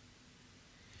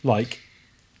 Like...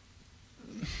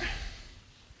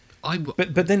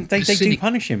 But then they do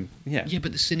punish him. Yeah. Yeah,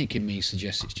 but the cynic in me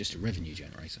suggests it's just a revenue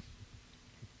generator.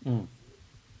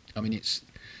 I mean,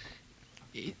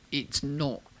 it's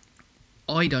not...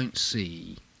 I don't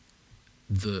see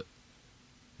that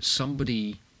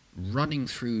somebody running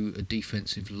through a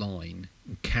defensive line,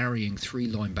 carrying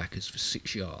 3 linebackers for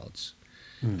 6 yards,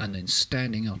 and then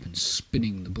standing up and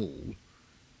spinning the ball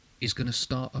is going to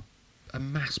start a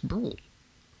mass brawl.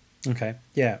 Okay,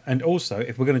 yeah. And also,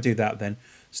 if we're going to do that, then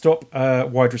stop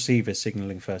wide receivers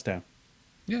signalling first down.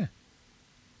 Yeah.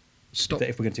 Stop.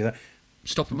 If we're going to do that.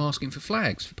 Stop them asking for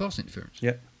flags for pass interference.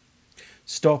 Yeah.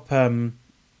 Stop team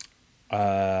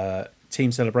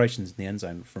celebrations in the end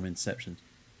zone from interceptions.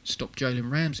 Stop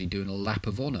Jalen Ramsey doing a lap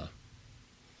of honour.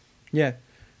 Yeah.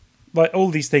 Like,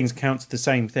 all these things count to the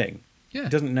same thing. Yeah.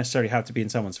 It doesn't necessarily have to be in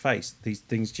someone's face. These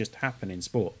things just happen in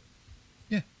sport.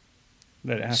 Yeah.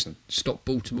 Let it happen. Stop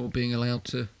Baltimore being allowed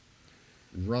to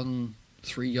run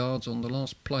 3 yards on the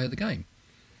last play of the game.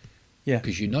 Yeah.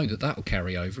 Because you know that will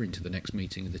carry over into the next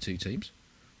meeting of the two teams.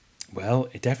 Well,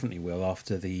 it definitely will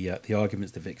after the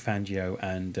arguments that Vic Fangio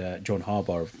and John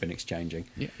Harbaugh have been exchanging.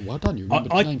 Yeah, well done. You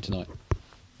remembered his name tonight.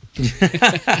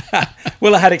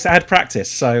 Well, I had practice,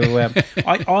 so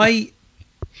I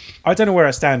don't know where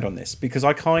I stand on this, because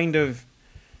I kind of,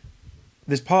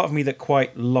 there's part of me that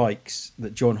quite likes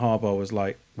that John Harbaugh was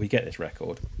like, we get this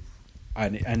record,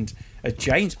 and as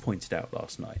James pointed out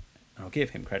last night, and I'll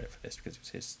give him credit for this because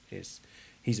it was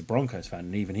he's a Broncos fan,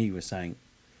 and even he was saying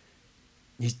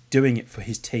he's doing it for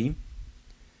his team.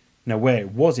 Now, where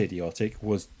it was idiotic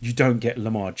was you don't get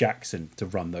Lamar Jackson to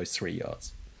run those 3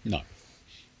 yards. No.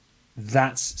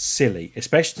 That's silly,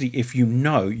 especially if you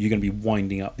know you're going to be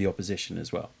winding up the opposition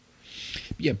as well.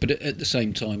 Yeah, but at the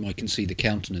same time, I can see the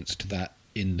countenance to that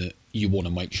in that you want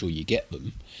to make sure you get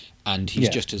them, and he's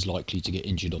just as likely to get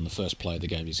injured on the first play of the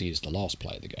game as he is the last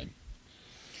play of the game.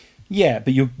 Yeah,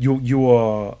 but you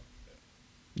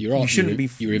shouldn't be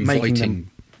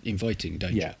inviting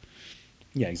danger.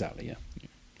 Yeah, exactly. Yeah.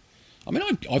 I mean,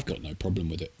 I've got no problem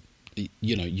with it.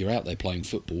 You know, you're out there playing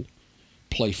football,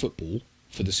 play football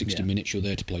for the 60 minutes you're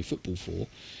there to play football for,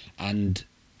 and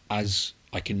as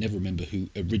I can never remember who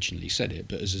originally said it,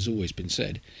 but as has always been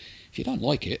said, if you don't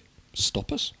like it,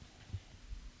 stop us.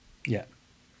 Yeah.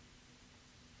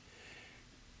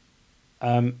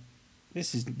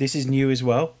 This is new as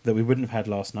well that we wouldn't have had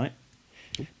last night.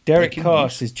 Derek Carr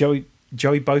says Joey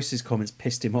Bosa's comments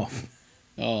pissed him off.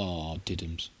 Oh,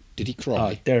 Diddums. Did he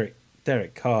cry?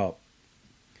 Derek Carr.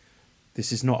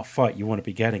 This is not a fight you want to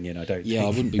be getting in, I don't think. Yeah, I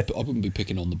wouldn't be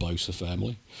picking on the Bosa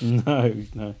family.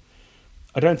 No.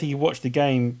 I don't think he watched the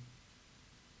game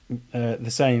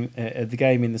the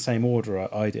game in the same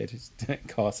order I did.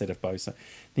 Carr said of Bosa. I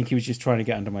think he was just trying to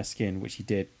get under my skin, which he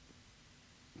did.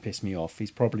 Piss me off.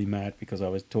 He's probably mad because I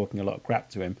was talking a lot of crap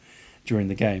to him during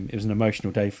the game. It was an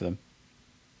emotional day for them.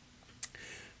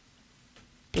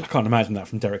 But I can't imagine that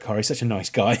from Derek Carr. He's such a nice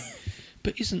guy.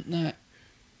 But isn't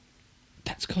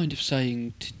that's kind of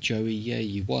saying to Joey, yeah,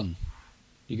 you won.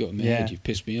 You got in my head, you've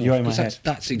pissed me off. You're in my head.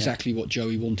 That's exactly what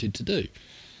Joey wanted to do.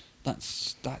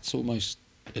 That's almost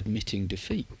admitting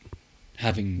defeat,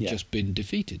 having just been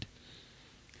defeated.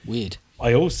 Weird.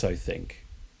 I also think,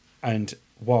 and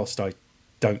whilst I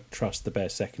don't trust the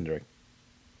Bears secondary,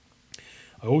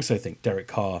 I also think Derek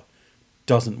Carr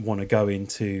doesn't want to go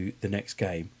into the next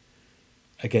game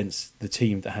against the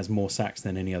team that has more sacks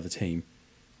than any other team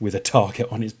with a target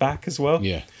on his back as well.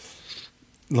 Yeah.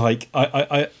 Like,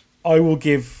 I will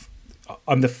give...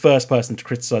 I'm the first person to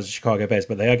criticise the Chicago Bears,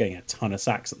 but they are getting a ton of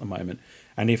sacks at the moment.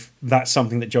 And if that's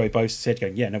something that Joey Bosa said,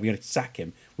 going, yeah, no, we're going to sack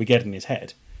him, we get in his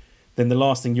head, then the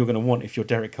last thing you're going to want if you're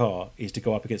Derek Carr is to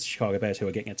go up against the Chicago Bears, who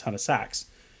are getting a ton of sacks,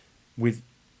 with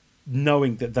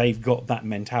knowing that they've got that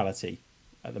mentality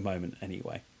at the moment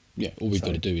anyway. Yeah, all we've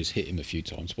got to do is hit him a few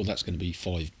times. Well, that's going to be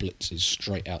 5 blitzes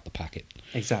straight out the packet.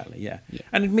 Exactly, yeah.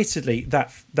 And admittedly,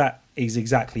 that is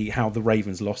exactly how the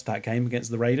Ravens lost that game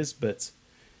against the Raiders, but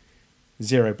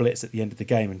 0 blitz at the end of the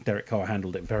game, and Derek Carr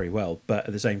handled it very well. But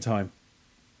at the same time,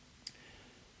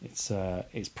 it's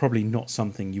probably not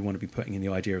something you want to be putting in the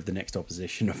idea of the next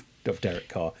opposition of Derek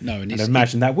Carr. No, and I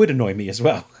imagine that would annoy me as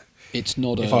well. It's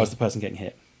not if I was the person getting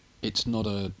hit. It's not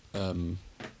a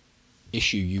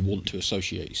issue you want to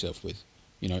associate yourself with.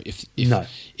 You know,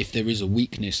 if there is a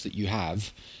weakness that you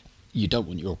have, you don't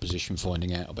want your opposition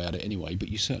finding out about it anyway, but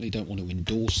you certainly don't want to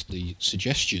endorse the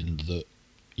suggestion that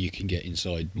you can get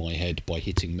inside my head by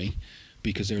hitting me,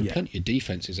 because there are plenty of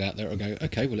defences out there that go,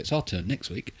 okay, well, it's our turn next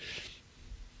week.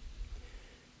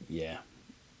 Yeah.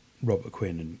 Robert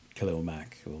Quinn and Khalil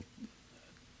Mack will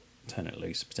turn it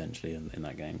loose potentially in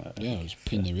that game. Just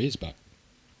pin their ears back.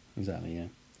 Exactly,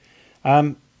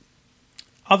 yeah.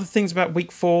 Other things about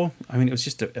week 4, I mean, it was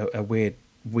just a weird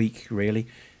week, really.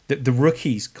 The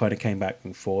rookies kind of came back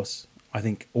in force. I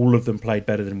think all of them played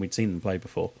better than we'd seen them play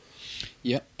before.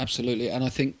 Yeah, absolutely. And I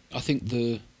think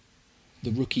the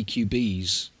rookie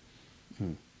QBs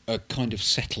are kind of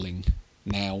settling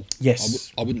now.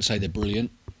 Yes. I wouldn't say they're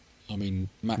brilliant. I mean,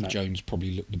 Mac Jones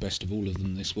probably looked the best of all of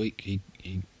them this week. He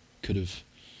could have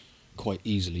quite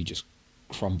easily just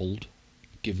crumbled,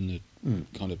 given the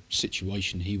kind of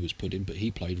situation he was put in, but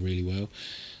he played really well.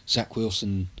 Zach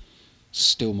Wilson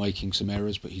still making some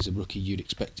errors, but he's a rookie, you'd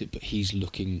expect it, but he's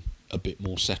looking a bit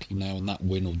more settled now, and that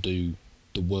win will do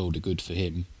the world of good for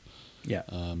him. Yeah.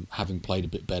 Having played a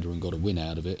bit better and got a win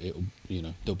out of it,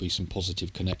 there'll be some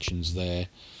positive connections there.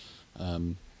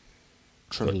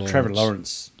 Trevor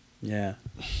Lawrence. Yeah,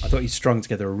 I thought he strung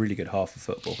together a really good half of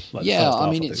football.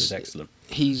 It was excellent.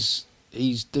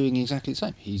 He's doing exactly the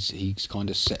same. He's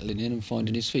kind of settling in and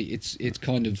finding his feet. It's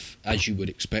kind of as you would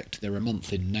expect. They're a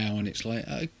month in now, and it's like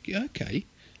okay,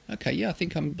 okay, yeah, I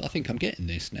think I'm getting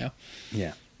this now.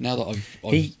 Yeah. Now that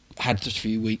I've had just a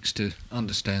few weeks to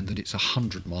understand that it's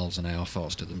 100 miles an hour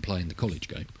faster than playing the college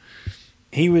game.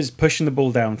 He was pushing the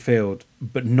ball downfield,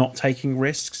 but not taking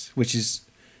risks, which is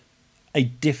a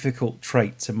difficult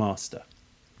trait to master.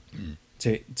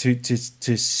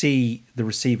 To see the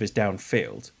receivers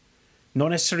downfield, not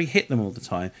necessarily hit them all the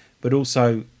time, but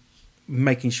also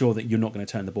making sure that you're not going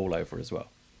to turn the ball over as well.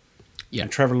 Yeah.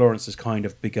 And Trevor Lawrence has kind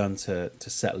of begun to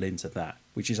settle into that,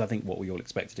 which is, I think, what we all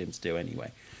expected him to do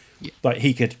anyway. Yeah. Like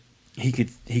he could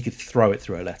throw it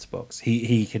through a letterbox.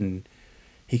 He can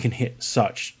hit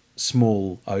such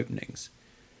small openings,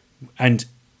 and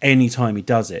any time he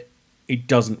does it, it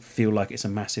doesn't feel like it's a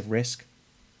massive risk.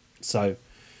 So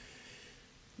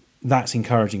that's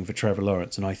encouraging for Trevor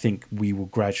Lawrence, and I think we will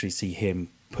gradually see him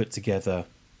put together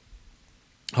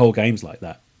whole games like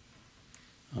that.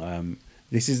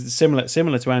 This is similar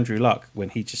to Andrew Luck, when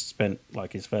he just spent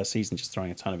like his first season just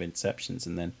throwing a ton of interceptions,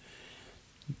 and then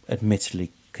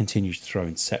admittedly continued to throw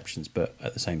interceptions, but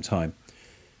at the same time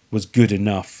was good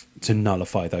enough to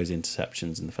nullify those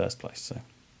interceptions in the first place. So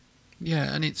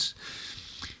yeah, and it's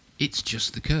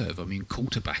just the curve. I mean,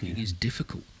 quarterbacking is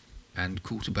difficult, and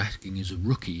quarterbacking as a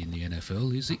rookie in the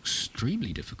NFL is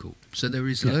extremely difficult. So there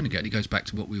is learning. It goes back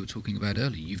to what we were talking about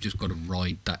earlier. You've just got to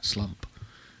ride that slump,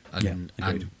 and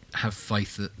have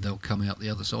faith that they'll come out the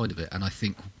other side of it. And I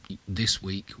think this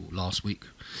week or last week,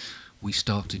 we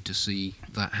started to see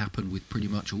that happen with pretty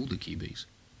much all the QBs.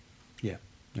 Yeah,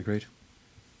 agreed.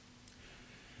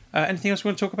 Anything else you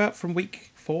want to talk about from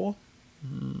week 4?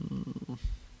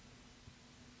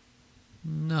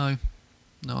 No,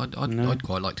 I'd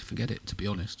quite like to forget it, to be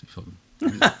honest. If I'm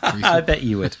really truthful. I bet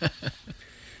you would.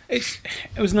 It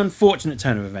was an unfortunate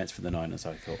turn of events for the Niners,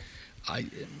 I thought.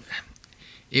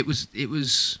 It was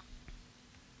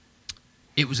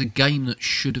a game that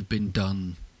should have been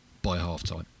done by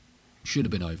half-time. Should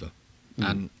have been over.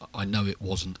 And I know it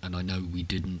wasn't, and I know we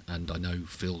didn't, and I know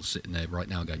Phil's sitting there right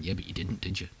now going, yeah, but you didn't,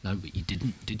 did you? No, but you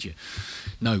didn't, did you?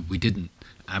 No, we didn't.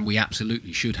 And we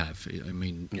absolutely should have. I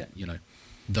mean, you know,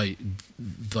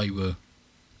 they were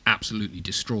absolutely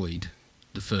destroyed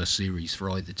the first series for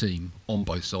either team on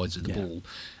both sides of the ball,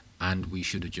 and we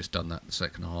should have just done that in the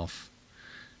second half,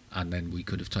 and then we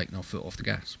could have taken our foot off the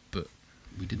gas, but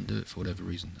we didn't do it for whatever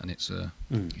reason, and it's a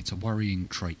worrying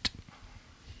trait.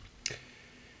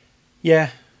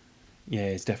 Yeah,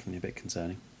 it's definitely a bit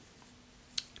concerning.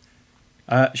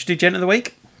 Should we do Gent of the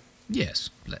Week?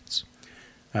 Yes, let's.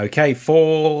 Okay,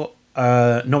 4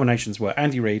 nominations were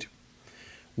Andy Reid,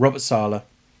 Robert Saleh,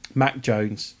 Mac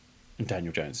Jones, and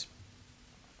Daniel Jones.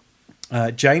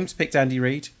 James picked Andy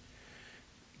Reid.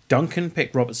 Duncan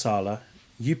picked Robert Saleh.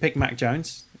 You picked Mac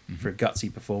Jones for a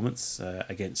gutsy performance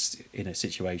in a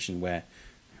situation where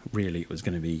really it was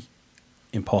going to be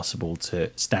impossible to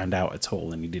stand out at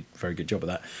all, and he did a very good job of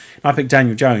that. I picked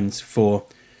Daniel Jones for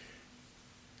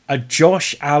a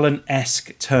Josh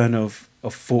Allen-esque turn of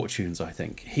fortunes, I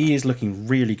think. He is looking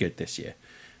really good this year.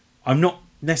 I'm not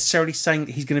necessarily saying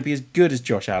that he's going to be as good as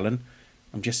Josh Allen.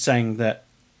 I'm just saying that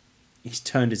he's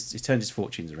turned his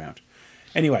fortunes around.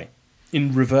 Anyway,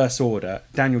 in reverse order,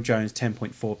 Daniel Jones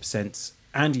 10.4%,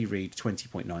 Andy Reid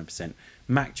 20.9%,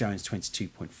 Mac Jones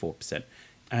 22.4%,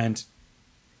 and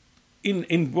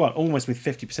in almost with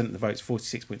 50% of the votes,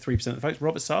 46.3% of the votes,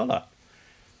 Robert Saleh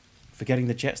for getting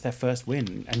the Jets their first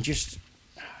win. And just,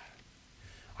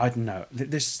 I don't know,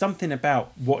 there's something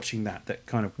about watching that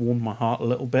kind of warmed my heart a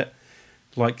little bit.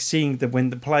 Like seeing that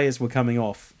when the players were coming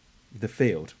off the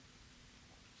field,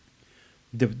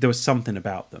 there was something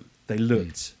about them. They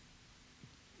looked,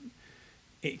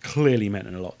 it clearly meant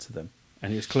a lot to them.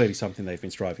 And it was clearly something they've been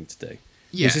striving to do.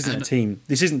 Yeah, this isn't a team,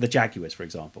 this isn't the Jaguars, for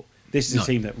example. This is a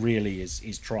team that really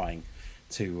is trying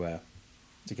to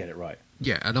get it right.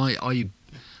 Yeah, and I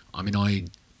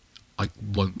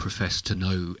won't profess to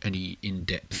know any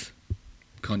in-depth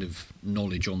kind of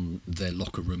knowledge on their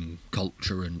locker room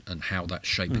culture and how that's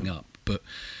shaping up, but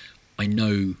I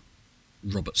know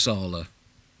Robert Saleh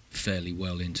fairly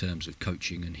well in terms of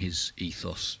coaching and his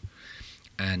ethos,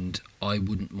 and I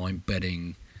wouldn't mind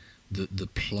betting that the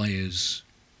players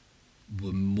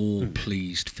were more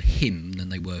pleased for him than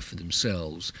they were for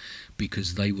themselves,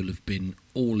 because they will have been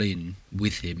all in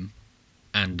with him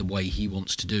and the way he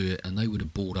wants to do it, and they would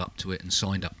have bought up to it and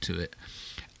signed up to it,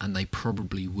 and they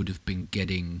probably would have been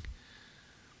getting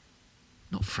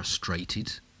not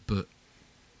frustrated but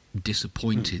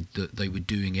disappointed that they were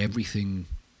doing everything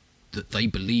that they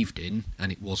believed in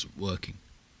and it wasn't working.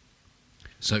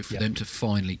 So for them to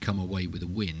finally come away with a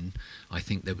win, I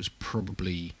think there was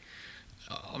probably,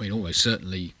 almost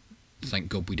certainly, thank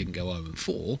God we didn't go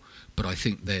 0-4, but I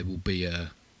think there will be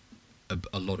a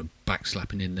a lot of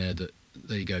backslapping in there. That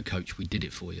there you go, coach. We did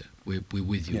it for you. We're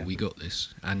with you. Yeah. We got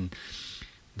this. And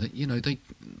that, you know,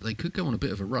 they could go on a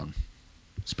bit of a run,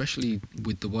 especially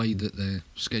with the way that their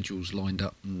schedules lined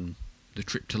up and the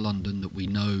trip to London that we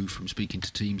know from speaking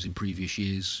to teams in previous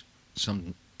years.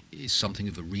 Is something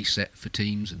of a reset for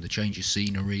teams, and the change of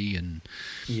scenery, and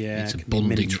it's a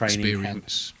bonding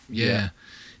experience. Yeah,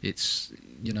 it's,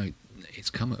 you know, it's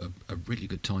come at a really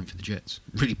good time for the Jets.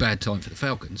 Really bad time for the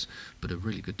Falcons, but a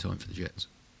really good time for the Jets.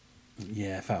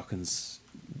 Yeah, Falcons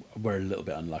were a little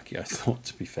bit unlucky, I thought,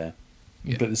 to be fair.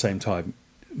 Yeah. But at the same time,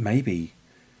 maybe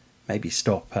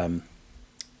stop the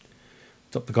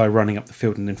guy running up the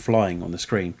field and then flying on the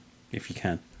screen if you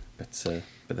can. But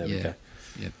there we go.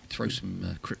 Yeah, throw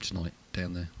some kryptonite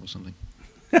down there or something.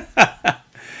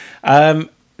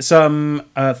 Some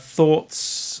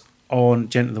thoughts on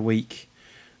Gent of the Week.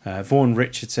 Vaughan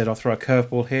Richard said, I'll throw a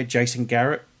curveball here. Jason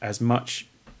Garrett, as much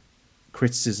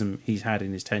criticism he's had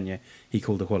in his tenure, he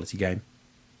called a quality game.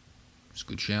 It's a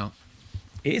good shout.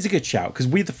 It is a good shout, because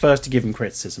we're the first to give him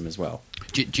criticism as well.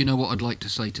 Do you know what I'd like to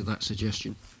say to that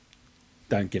suggestion?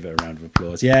 Don't give it a round of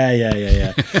applause. Yeah.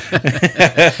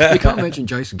 You can't mention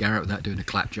Jason Garrett without doing a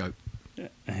clap joke.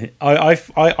 I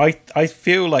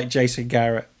feel like Jason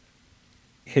Garrett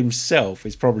himself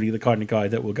is probably the kind of guy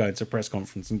that will go into a press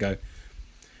conference and go,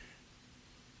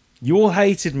 "You all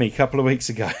hated me a couple of weeks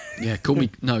ago." Yeah, call me.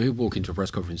 No, he'll walk into a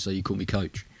press conference and say, "You call me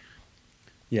coach."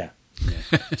 Yeah.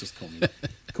 Just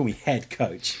call me head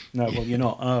coach. No, well, you're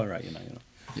not. Oh, right, you're not.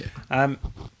 Yeah.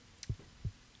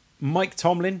 Mike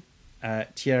Tomlin.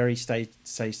 Thierry Stay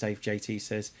Safe JT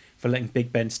says, for letting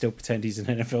Big Ben still pretend he's an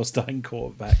NFL starting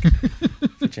quarterback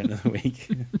for Gent of the Week.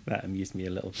 That amused me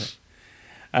a little bit.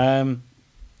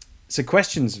 So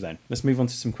questions then. Let's move on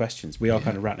to some questions. We are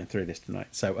kind of rattling through this tonight.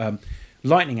 So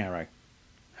Lightning Arrow,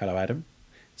 hello Adam,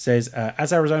 says,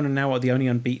 as Arizona now are the only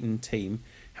unbeaten team,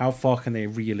 how far can they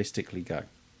realistically go?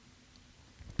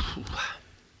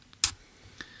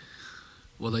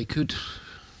 Well, they could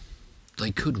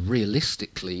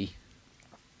realistically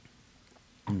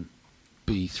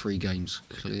be 3 games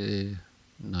clear.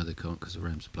 No, they can't, because the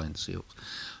Rams are playing the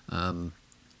Seahawks.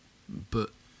 But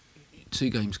 2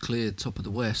 games clear, top of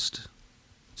the West.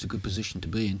 It's a good position to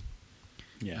be in.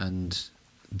 Yeah. And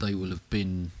they will have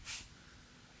been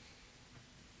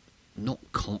not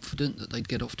confident that they'd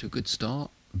get off to a good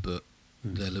start, but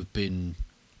they'll have been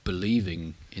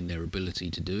believing in their ability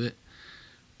to do it.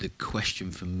 The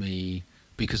question for me,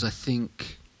 because I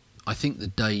think the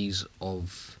days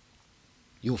of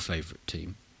your favourite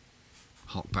team,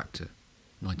 hark back to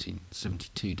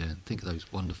 1972, Dan. Think of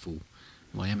those wonderful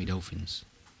Miami Dolphins.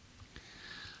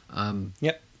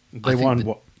 Yep. They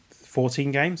won,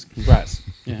 14 games? Congrats.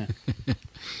 Yeah.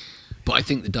 But I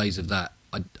think the days of that,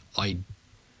 I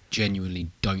genuinely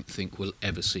don't think we'll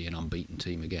ever see an unbeaten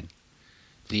team again.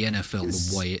 The NFL,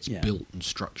 the way it's built and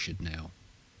structured now,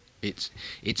 it's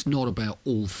not about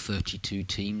all 32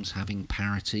 teams having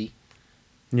parity.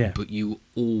 Yeah. But you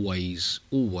always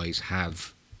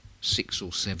have 6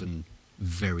 or 7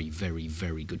 very, very,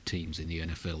 very good teams in the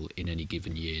NFL in any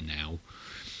given year now.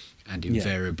 And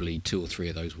invariably 2 or 3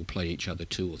 of those will play each other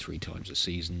 2 or 3 times a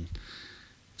season.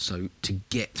 So to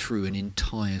get through an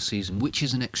entire season, which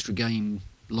is an extra game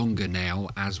longer now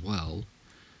as well.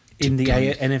 In the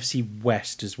NFC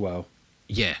West as well.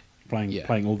 Yeah.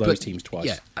 Playing all those teams twice.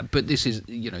 Yeah, but this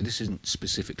isn't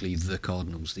specifically the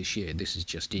Cardinals this year. This is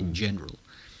just in general.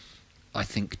 I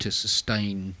think to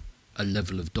sustain a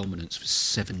level of dominance for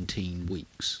 17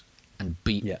 weeks and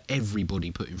beat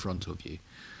everybody put in front of you,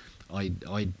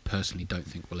 I personally don't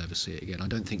think we'll ever see it again. I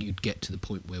don't think you'd get to the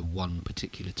point where one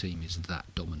particular team is that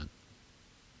dominant.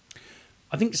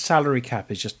 I think salary cap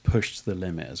is just pushed to the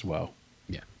limit as well.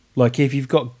 Yeah. Like, if you've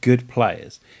got good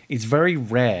players, it's very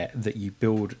rare that you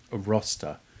build a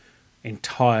roster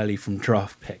entirely from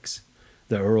draft picks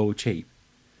that are all cheap,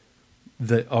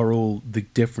 that are all the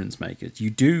difference makers. You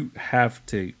do have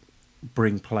to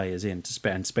bring players in to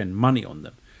spend money on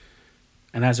them.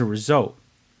 And as a result,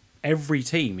 every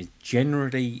team is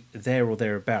generally there or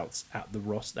thereabouts at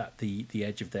the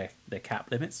edge of their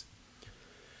cap limits.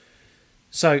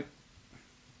 So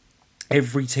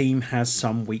every team has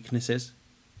some weaknesses,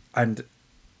 and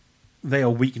they are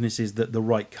weaknesses that the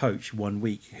right coach one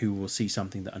week who will see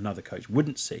something that another coach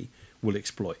wouldn't see will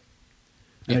exploit.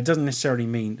 And it doesn't necessarily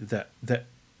mean that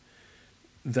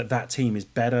team is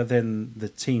better than the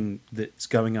team that's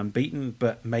going unbeaten,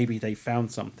 but maybe they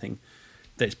found something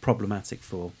that's problematic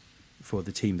for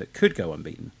the team that could go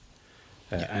unbeaten.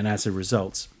 And as a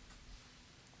result,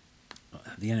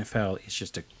 the NFL is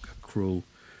just a cruel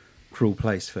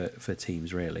place for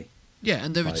teams, really. Yeah,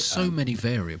 and there are Like, so many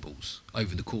variables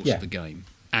over the course Yeah. of a game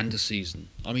and a season.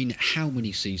 I mean, how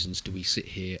many seasons do we sit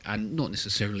here and not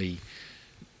necessarily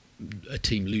a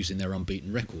team losing their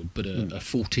unbeaten record, but a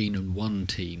 14-1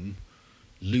 team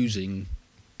losing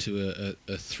to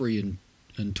a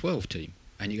 3-12 team,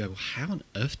 and you go, well, how on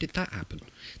earth did that happen?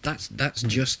 That's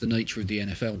just the nature of the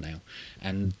NFL now,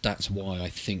 and that's why I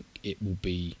think it will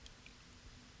be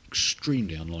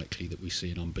extremely unlikely that we see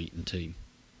an unbeaten team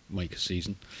make a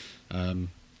season.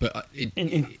 But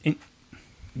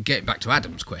getting back to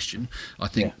Adam's question, I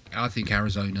think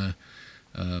Arizona.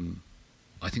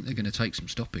 I think they're going to take some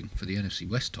stopping for the NFC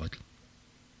West title.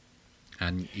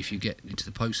 And if you get into the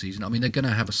postseason, I mean, they're going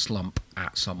to have a slump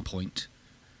at some point.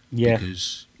 Yeah.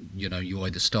 Because, you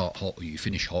either start hot or you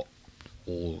finish hot,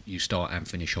 or you start and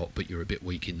finish hot, but you're a bit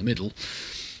weak in the middle.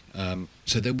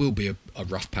 So there will be a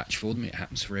rough patch for them. It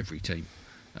happens for every team.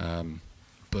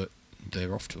 But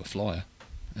they're off to a flyer.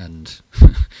 And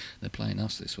they're playing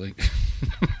us this week.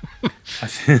 I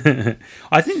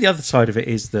think the other side of it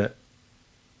is that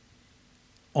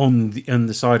on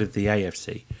the side of the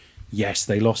AFC, yes,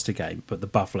 they lost a game, but the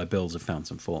Buffalo Bills have found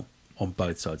some form on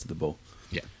both sides of the ball.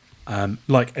 Yeah,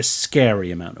 like a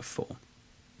scary amount of form.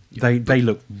 Yeah, they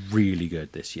look really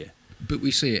good this year. But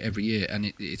we see it every year,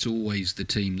 and it's always the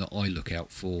team that I look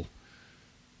out for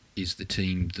is the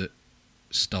team that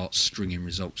starts stringing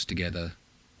results together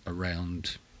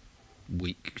around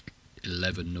week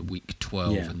 11 or week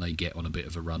 12, and they get on a bit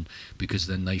of a run, because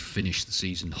then they finish the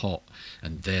season hot,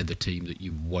 and they're the team that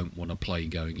you won't want to play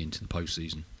going into the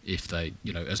postseason if they,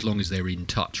 as long as they're in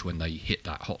touch when they hit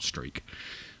that hot streak.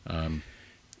 A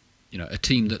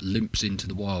team that limps into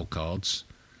the wild cards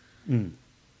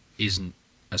isn't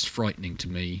as frightening to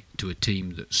me to a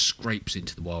team that scrapes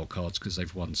into the wild cards because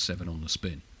they've won 7 on the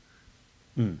spin.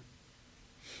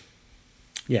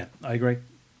 Yeah, I agree.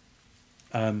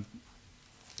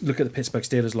 Look at the Pittsburgh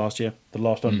Steelers last year. The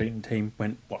last unbeaten team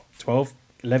went, 12,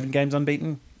 11 games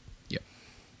unbeaten? Yep.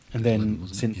 And then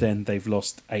since then, they've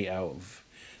lost 8,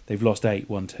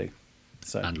 won 2.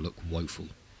 So, and look woeful.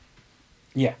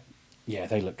 Yeah. Yeah,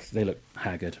 they look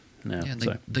haggard now.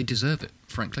 Yeah, they deserve it,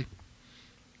 frankly.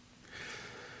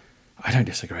 I don't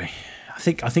disagree. I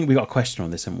think we got a question on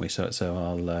this, haven't we? So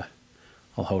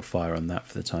I'll hold fire on that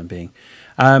for the time being.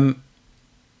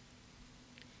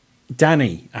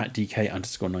 Danny at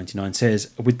DK_99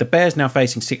 says, with the Bears now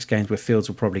facing 6 games where Fields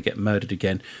will probably get murdered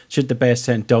again, should the Bears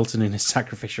send Dalton in as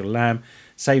sacrificial lamb,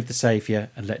 save the saviour,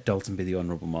 and let Dalton be the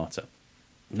honourable martyr?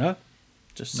 No,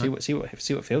 just see what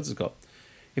Fields has got.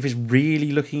 If it's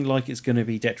really looking like it's going to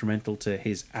be detrimental to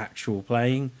his actual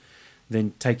playing,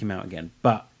 then take him out again.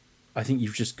 But I think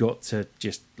you've just got to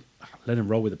just let him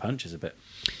roll with the punches a bit.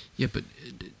 Yeah, but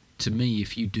to me,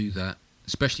 if you do that,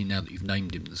 especially now that you've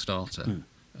named him the starter,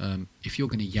 if you're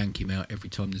going to yank him out every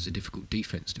time there's a difficult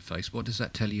defence to face, what does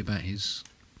that tell you about his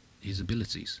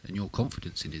abilities and your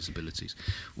confidence in his abilities?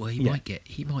 Well, he might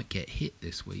get hit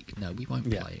this week. No, we won't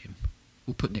play him.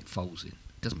 We'll put Nick Foles in.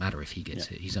 It doesn't matter if he gets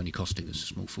hit. He's only costing us a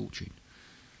small fortune.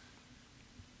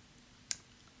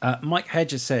 Mike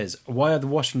Hedges says, why are the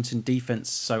Washington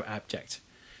defence so abject?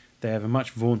 They have a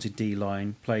much vaunted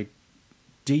D-line, played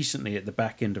decently at the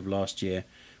back end of last year.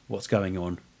 What's going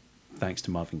on? Thanks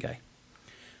to Marvin Gaye.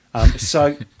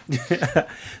 So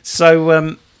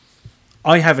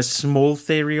I have a small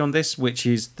theory on this, which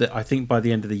is that I think by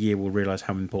the end of the year we'll realise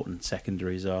how important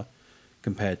secondaries are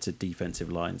compared to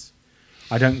defensive lines.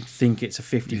 I don't think it's a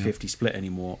 50-50 split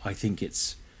anymore. I think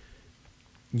it's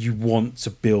you want to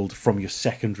build from your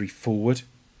secondary forward.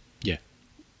 Yeah.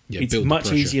 It's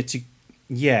much easier to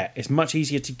it's much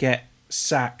easier to get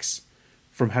sacks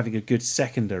from having a good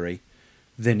secondary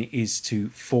than it is to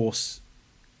force,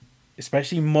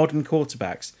 especially modern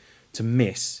quarterbacks, to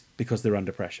miss because they're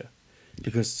under pressure.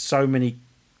 Because so many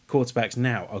quarterbacks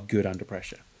now are good under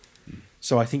pressure.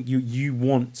 So I think you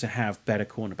want to have better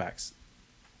cornerbacks.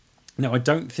 Now, I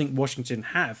don't think Washington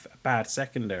have a bad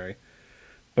secondary,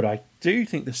 but I do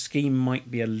think the scheme might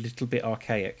be a little bit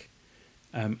archaic.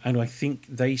 And I think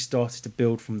they started to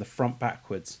build from the front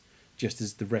backwards, just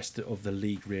as the rest of the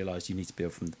league realised you need to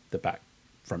build from the back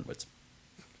frontwards.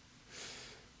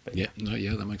 But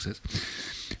that makes sense.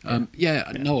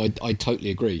 I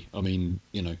totally agree. I mean,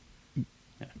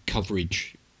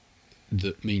 coverage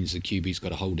that means the QB's got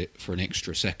to hold it for an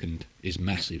extra second is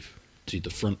massive to the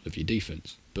front of your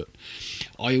defence. But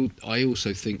I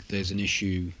also think there's an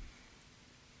issue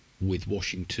with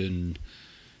Washington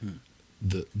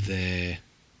that their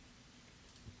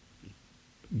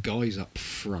guys up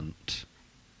front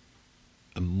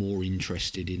are more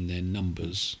interested in their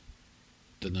numbers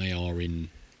than they are in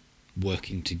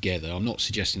working together. I'm not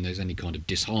suggesting there's any kind of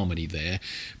disharmony there,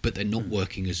 but they're not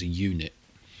working as a unit.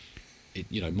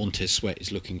 Montez Sweat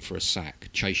is looking for a sack.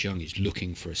 Chase Young is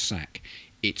looking for a sack.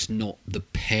 It's not the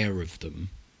pair of them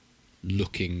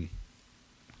looking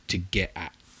to get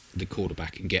at the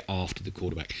quarterback and get after the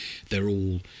quarterback. There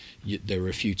were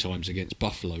a few times against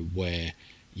Buffalo where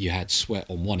you had Sweat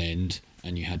on one end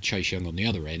and you had Chase Young on the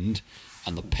other end,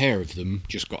 and the pair of them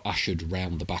just got ushered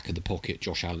round the back of the pocket.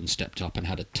 Josh Allen stepped up and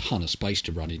had a ton of space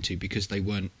to run into because they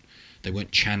weren't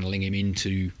channeling him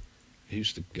into,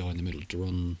 who's the guy in the middle?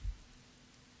 Daron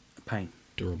Payne.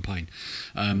 They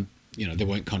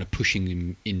weren't kind of pushing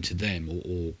him into them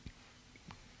or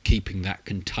keeping that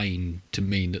contained to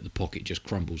mean that the pocket just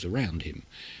crumbles around him.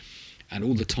 And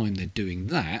all the time they're doing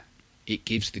that, it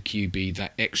gives the QB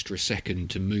that extra second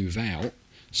to move out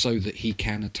so that he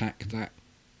can attack that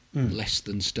less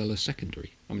than stellar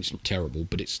secondary. I mean, it's not terrible,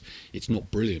 but it's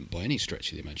not brilliant by any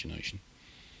stretch of the imagination.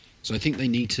 So I think they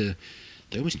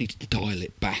almost need to dial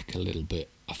it back a little bit,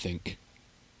 I think.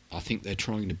 I think they're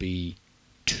trying to be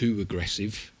too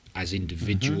aggressive as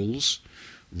individuals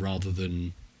rather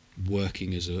than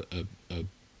working as a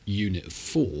unit of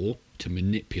four to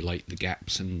manipulate the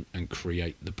gaps and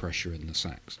create the pressure and the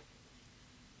sacks.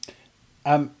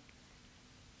 I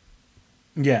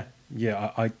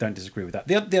don't disagree with that.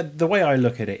 The way I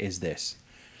look at it is this.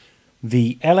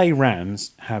 The LA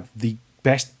Rams have the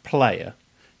best player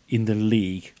in the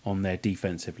league on their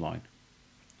defensive line.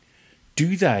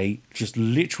 Do they just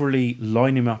literally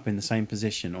line him up in the same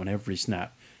position on every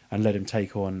snap and let him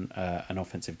take on an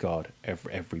offensive guard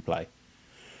every play?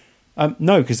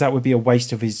 No, because that would be a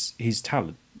waste of his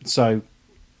talent. So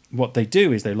what they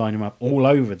do is they line him up all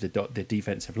over the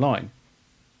defensive line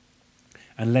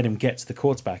and let him get to the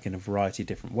quarterback in a variety of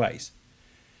different ways.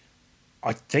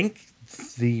 I think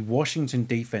the Washington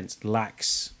defense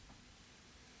lacks...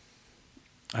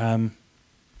 I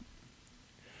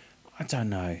don't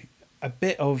know. A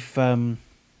bit of... I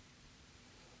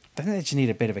think they just need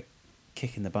a bit of a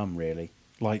kick in the bum, really.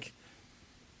 Like,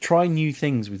 try new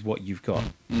things with what you've got.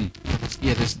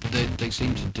 Yeah, they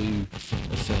seem to do a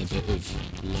fair bit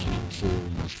of line up for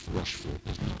and rush for.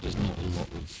 There's not a lot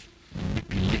of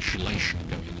manipulation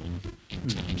going on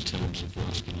in terms of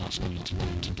asking what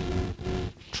to do or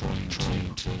trying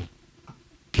to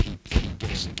keep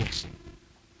guessing.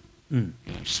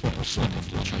 Sweat off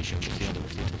the Chase Young off the other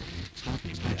end. It's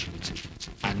hardly imaginative.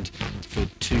 And for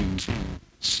two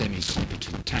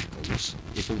semi-competent tackles,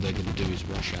 if all they're going to do is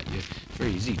rush at you, it's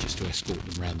very easy just to escort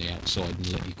them around the outside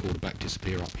and let your quarterback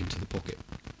disappear up into the pocket.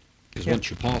 Because once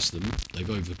you pass them, they've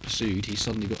over-pursued, he's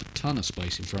suddenly got a ton of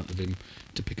space in front of him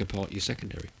to pick apart your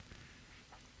secondary.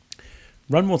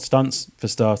 Run more stunts, for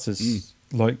starters.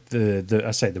 Like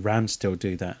the Rams still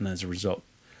do that, and as a result,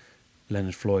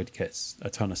 Leonard Floyd gets a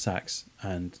ton of sacks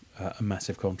and a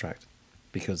massive contract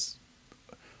because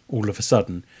all of a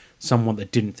sudden, someone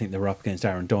that didn't think they were up against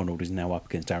Aaron Donald is now up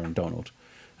against Aaron Donald,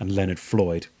 and Leonard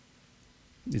Floyd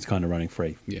is kind of running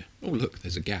free. Yeah. Oh, look,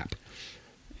 there's a gap.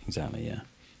 Exactly, yeah.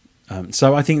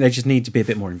 So I think they just need to be a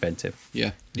bit more inventive.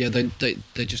 Yeah, they're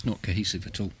just not cohesive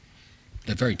at all.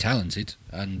 They're very talented,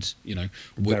 and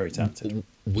very talented.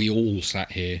 We all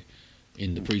sat here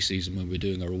in the pre-season when we were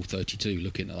doing our all 32,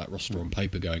 looking at that roster on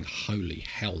paper, going, "Holy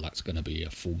hell, that's going to be a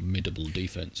formidable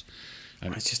defense."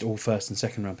 And it's just all first and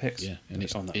second round picks. Yeah, and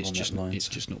it's just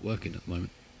not working at the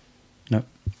moment. No.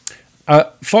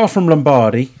 Far from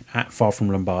Lombardi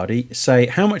say,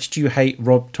 how much do you hate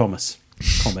Rob Thomas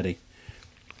comedy?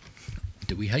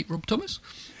 Do we hate Rob Thomas?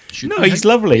 He's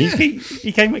lovely. Yeah.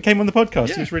 He came on the podcast.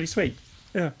 Yeah. He was really sweet.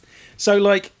 Yeah. So,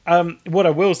 what I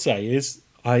will say is,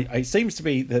 it seems to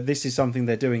be that this is something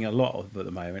they're doing a lot of at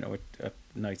the moment. I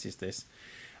noticed this.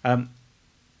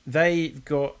 They've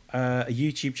got a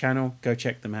YouTube channel. Go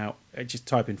check them out. Just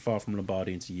type in Far From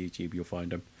Lombardi into YouTube. You'll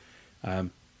find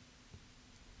them.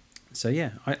 So,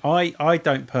 yeah. I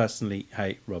don't personally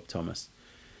hate Rob Thomas.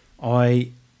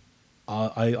 I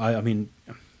mean...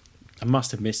 I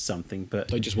must have missed something, but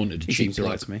they just wanted to he cheat seems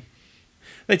right to me.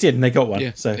 They did, and they got one.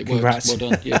 Yeah, so it congrats. Worked.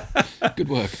 Well done. Yeah, good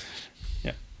work.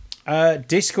 Yeah.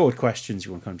 Discord questions.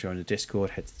 You want to come join the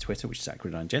Discord? Head to Twitter, which is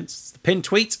 @GridironGents. It's the pinned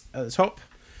tweet at the top,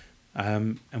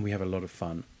 and we have a lot of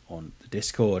fun on the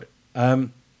Discord. Let's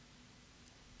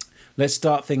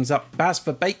start things up. Baz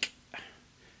for Bake,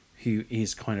 who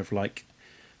is kind of like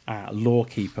a law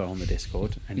keeper on the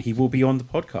Discord, and he will be on the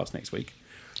podcast next week.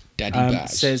 Daddy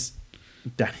Baz says,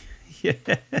 Daddy. Yeah.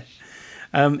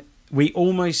 With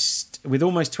almost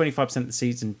 25% of the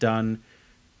season done,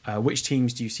 which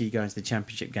teams do you see going to the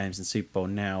championship games and Super Bowl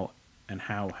now, and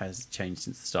how has it changed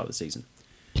since the start of the season?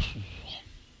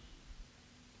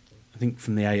 think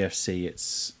from the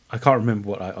AFC, I can't remember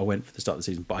what I went for the start of the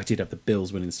season, but I did have the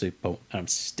Bills winning the Super Bowl, and I'm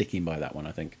sticking by that one,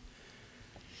 I think.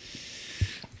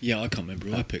 Yeah, I can't remember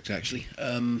who I picked, actually.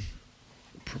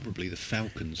 Probably the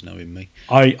Falcons, knowing me.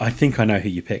 I think I know who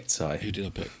you picked, Si. Who did I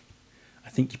pick? I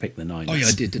think you picked the Niners. Oh, yeah,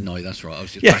 I did, didn't I? That's right. I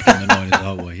was just backing the Niners the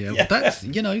whole way. Yeah, Yeah.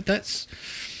 Well, that's...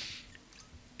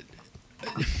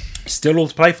 Still all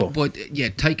to play for. Well, yeah,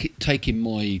 taking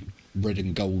my red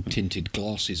and gold tinted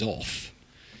glasses off,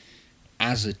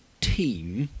 as a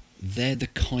team, they're the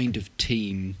kind of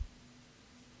team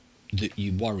that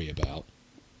you worry about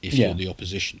if you're the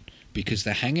opposition, because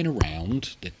they're hanging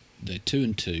around. They're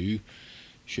 2-2,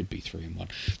 should be 3-1.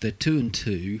 They're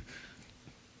 2-2,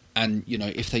 and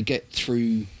if they get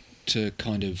through to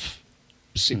kind of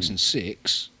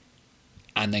 6-6,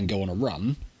 and then go on a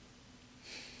run,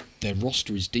 their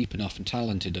roster is deep enough and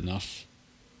talented enough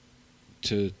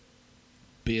to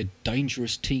be a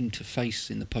dangerous team to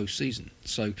face in the postseason.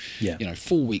 So,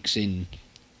 4 weeks in,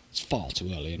 it's far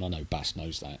too early, and I know Bass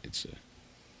knows that.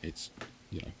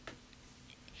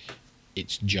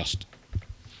 It's just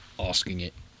asking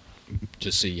it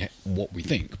to see what we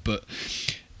think, but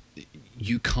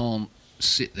you can't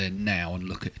sit there now and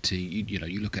look at a team.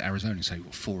 You look at Arizona and say,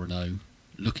 4-0,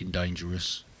 looking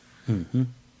dangerous. Mm-hmm.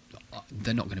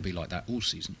 They're not going to be like that all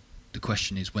season. The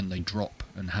question is, when they drop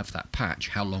and have that patch,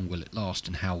 how long will it last,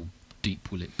 and how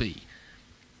deep will it be?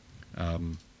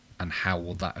 And how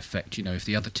will that affect, if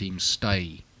the other teams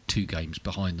stay 2 games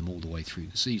behind them all the way through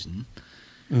the season,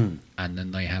 and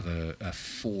then they have a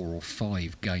 4 or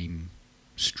 5 game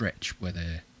stretch where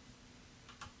the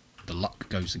luck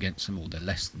goes against them, or they're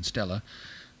less than stellar,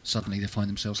 suddenly they find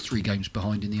themselves 3 games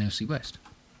behind in the NFC West.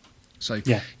 So,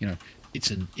 it's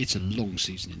a long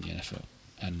season in the NFL,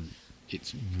 and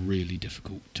it's really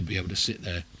difficult to be able to sit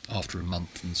there after a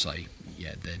month and say,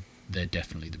 yeah, they're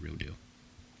definitely the real deal.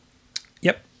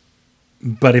 Yep.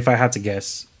 But if I had to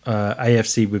guess,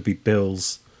 AFC would be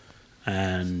Bills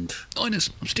and... Niners.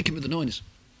 I'm sticking with the Niners.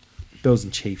 Bills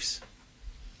and Chiefs,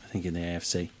 I think, in the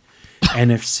AFC.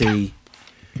 NFC,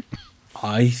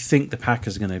 I think the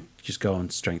Packers are going to just go on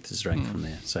strength to strength from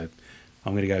there. So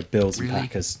I'm going to go Bills and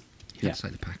Packers. You say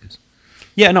the Packers.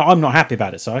 Yeah, no, I'm not happy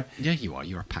about it, Si. Yeah, you are.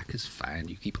 You're a Packers fan.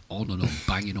 You keep on and on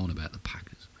banging on about the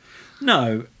Packers.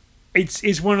 No,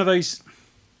 it's one of those...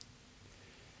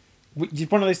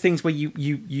 One of those things where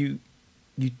you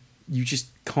just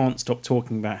can't stop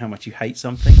talking about how much you hate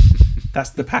something. That's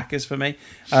the Packers for me.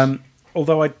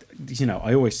 Although I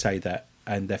always say that,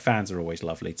 and their fans are always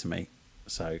lovely to me,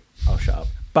 so I'll shut up.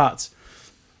 But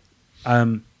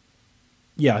I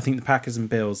think the Packers and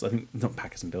Bills. I think not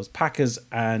Packers and Bills. Packers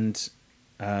and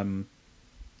I've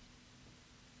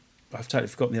totally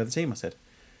forgotten the other team. I said,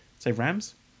 say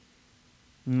Rams.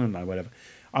 No, whatever.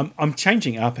 I'm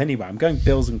changing it up anyway. I'm going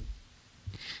Bills and.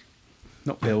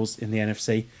 Not Bills in the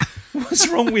NFC. What's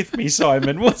wrong with me,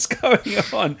 Simon? What's going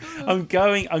on? I'm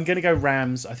going to go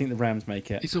Rams. I think the Rams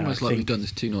make it. It's almost like we've done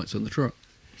this 2 nights on the trot.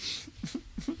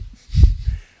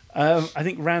 I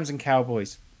think Rams and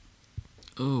Cowboys.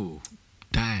 Oh,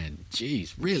 Dan,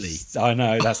 jeez, really? I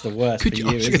know, that's the worst for you,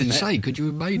 I was going to isn't say, could you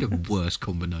have made a worse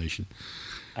combination?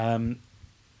 And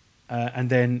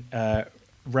then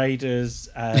Raiders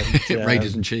and...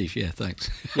 Raiders and Chiefs, yeah, thanks.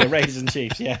 Yeah, Raiders and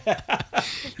Chiefs, yeah.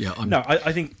 Yeah,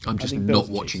 I think... I'm just not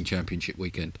watching Championship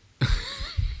weekend.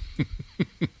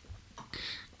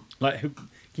 Can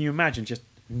you imagine just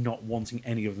not wanting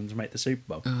any of them to make the Super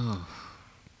Bowl? Oh,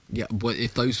 yeah. Well,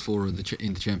 if those 4 are in the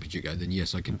Championship game, then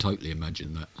yes, I can totally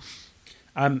imagine that.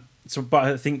 But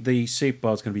I think the Super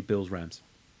Bowl is going to be Bills Rams.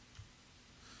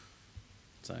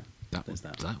 So there's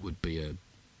that. That would be a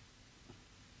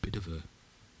bit of a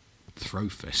throw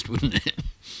fest, wouldn't it?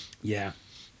 Yeah,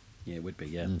 it would be.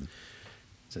 Yeah.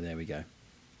 So there we go.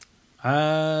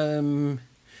 The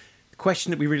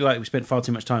question that we really liked, we spent far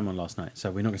too much time on last night,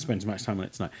 so we're not going to spend too much time on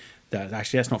it tonight.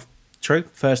 That's not true.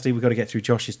 Firstly, we've got to get through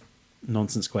Josh's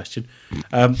nonsense question.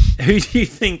 Who do you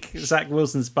think Zach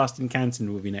Wilson's bust in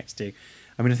Canton will be next to?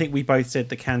 I mean, I think we both said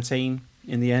the Canteen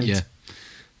in the end.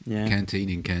 Yeah. Canteen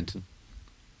in Canton.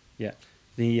 Yeah.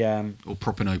 Or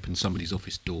propping open somebody's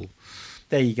office door.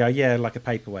 There you go. Yeah, like a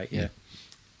paperweight. Yeah.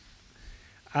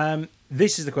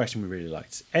 This is the question we really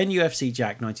liked. NUFC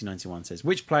Jack 1991 says,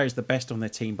 which player is the best on their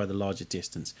team by the larger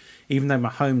distance? Even though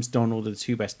Mahomes, Donald are the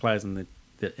 2 best players in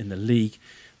the league,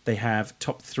 they have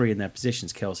top 3 in their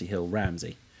positions, Kelsey, Hill,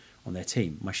 Ramsey, on their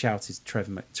team. My shout is Terry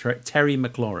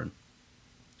McLaurin.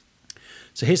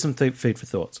 So here's some food for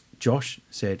thought. Josh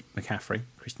said McCaffrey,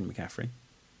 Christian McCaffrey,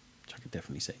 which I could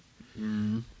definitely see.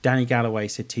 Danny Galloway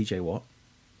said TJ Watt.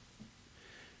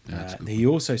 That's a good He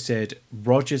one. also said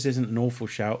Rogers isn't an awful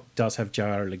shout. Does have Joe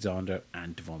Alexander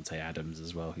and Devontae Adams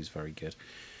as well, who's very good.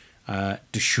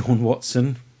 Deshaun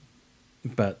Watson,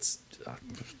 but I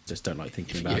just don't like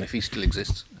thinking about Yeah, it. if he still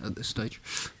exists at this stage.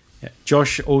 Yeah.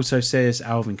 Josh also says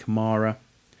Alvin Kamara.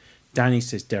 Danny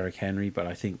says Derrick Henry, but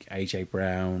I think AJ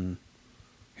Brown,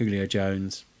 Julio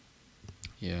Jones.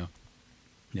 Yeah.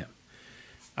 Yeah.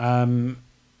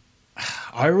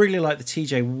 I really like the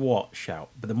TJ Watt shout,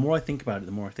 but the more I think about it,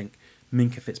 the more I think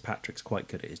Minka Fitzpatrick's quite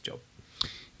good at his job.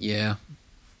 Yeah.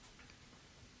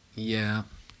 Yeah.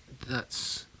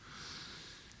 That's...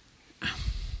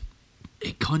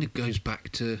 It kind of goes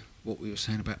back to what we were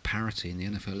saying about parity in the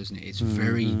NFL, isn't it? It's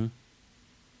very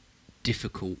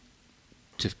difficult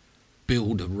to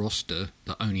build a roster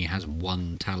that only has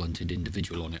one talented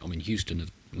individual on it. I mean, Houston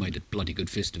have made a bloody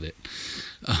good fist of it.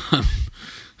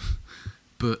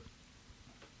 But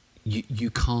you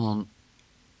can't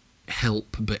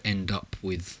help but end up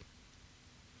with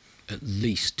at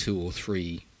least 2 or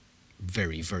 3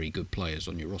 very, very good players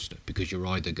on your roster, because you're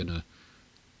either going to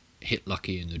hit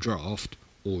lucky in the draft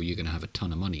or you're going to have a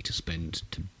ton of money to spend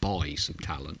to buy some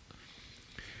talent.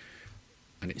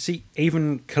 And See,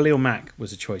 even Khalil Mack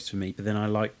was a choice for me, but then I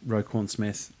like Roquan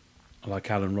Smith, I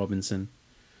like Allen Robinson.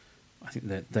 I think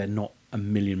they're not a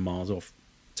million miles off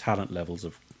talent levels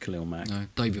of Khalil Mack. no,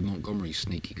 David Montgomery's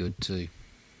sneaky good too.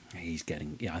 I think he's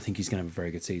going to have a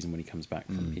very good season when he comes back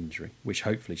from injury, which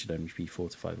hopefully should only be 4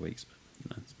 to 5 weeks.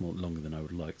 But it's more longer than I would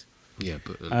have liked. Yeah,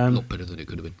 but a lot better than it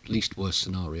could have been. Least worst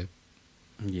scenario.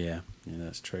 Yeah,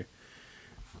 that's true.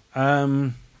 I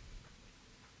mean,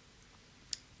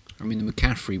 the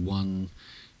McCaffrey one,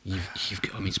 you've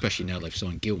got, I mean, especially now they've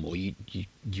signed Gilmore,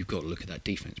 you've got to look at that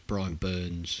defense. Brian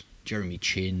Burns, Jeremy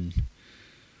Chin.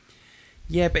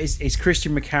 Yeah, but is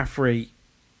Christian McCaffrey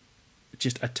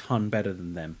just a ton better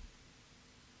than them?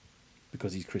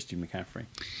 Because he's Christian McCaffrey.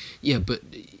 Yeah, but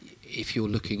if you're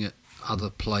looking at other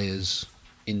players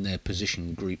in their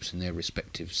position groups and their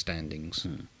respective standings,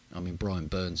 I mean, Brian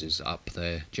Burns is up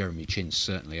there. Jeremy Chin's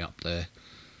certainly up there.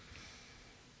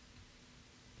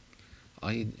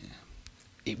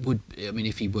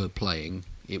 If he were playing,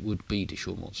 it would be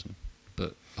Deshaun Watson,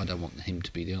 but I don't want him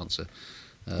to be the answer.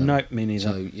 No, me neither.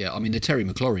 So yeah, I mean, the Terry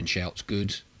McLaurin shout's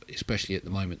good, especially at the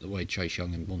moment the way Chase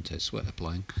Young and Montez Sweat are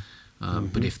playing.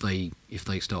 But if they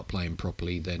start playing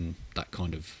properly, then that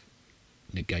kind of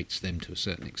negates them to a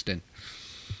certain extent.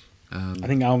 I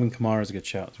think Alvin Kamara is a good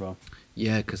shout as well.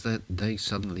 Yeah, because they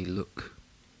suddenly look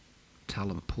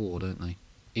talent poor, don't they?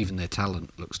 Even their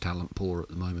talent looks talent poor at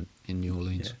the moment in New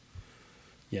Orleans.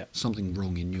 Yeah. Something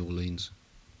wrong in New Orleans.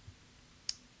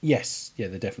 Yes, yeah,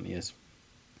 there definitely is.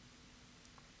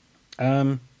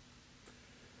 I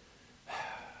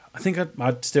think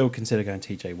I'd still consider going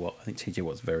TJ Watt. I think TJ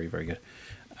Watt's very, very good.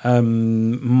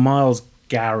 Myles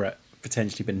Garrett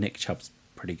potentially, but Nick Chubb's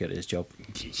pretty good at his job.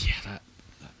 Yeah, that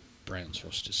Browns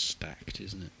roster's stacked,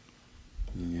 isn't it?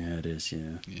 Yeah, it is.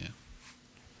 Yeah. Yeah.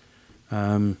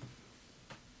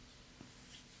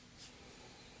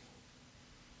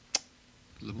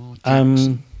 Lamar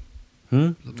Jackson.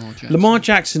 Lamar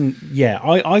Jackson. Yeah,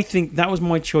 I think that was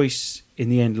my choice in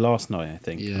the end last night. I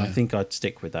think, and I Yeah. think I'd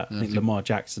stick with that. I think Lamar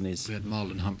Jackson is. We had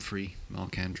Marlon Humphrey,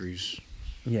 Mark Andrews.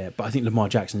 Yeah, but I think Lamar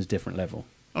Jackson's a different level.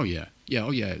 Oh yeah.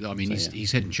 I mean, So,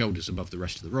 he's head and shoulders above the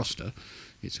rest of the roster.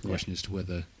 It's a question as to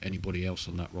whether anybody else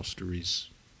on that roster is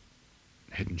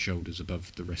head and shoulders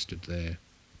above the rest of their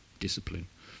discipline.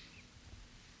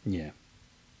 Yeah.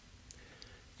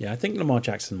 Yeah, I think Lamar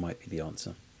Jackson might be the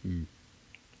answer.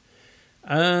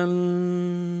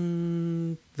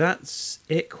 That's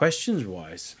it questions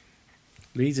wise.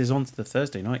 Leads us on to the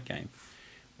Thursday night game,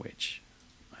 which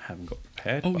I haven't got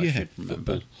prepared. Oh but I yeah, should remember.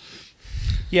 football.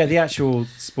 Yeah, the actual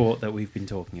sport that we've been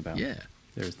talking about. Yeah.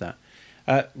 There is that.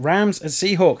 Rams and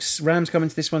Seahawks. Rams come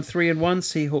into this one 3-1.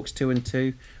 Seahawks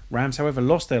 2-2. Rams, however,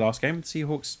 lost their last game.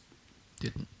 Seahawks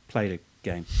Didn't. played a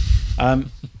game.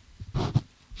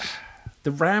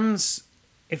 The Rams,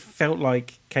 it felt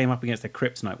like, came up against their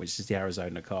kryptonite, which is the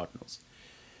Arizona Cardinals,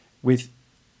 with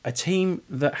a team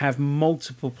that have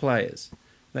multiple players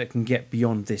that can get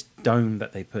beyond this dome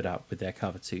that they put up with their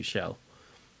cover 2 shell.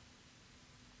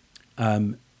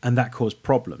 And that caused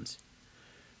problems.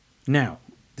 Now,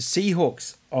 the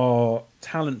Seahawks are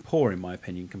talent poor, in my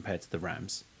opinion, compared to the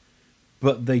Rams.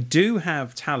 But they do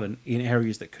have talent in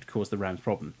areas that could cause the Rams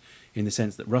problem, in the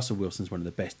sense that Russell Wilson's one of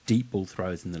the best deep ball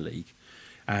throwers in the league,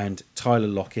 and Tyler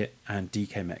Lockett and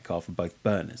DK Metcalf are both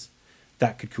burners.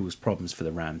 That could cause problems for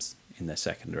the Rams in their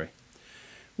secondary.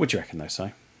 What do you reckon, though,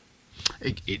 Si?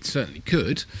 It certainly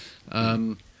could,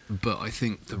 but I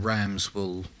think the Rams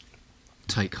will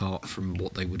take heart from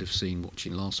what they would have seen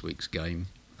watching last week's game.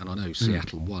 And I know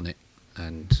Seattle won it,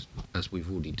 and as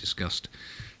we've already discussed,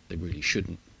 they really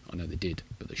shouldn't. I know they did,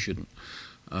 but they shouldn't.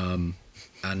 And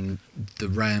the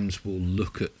Rams will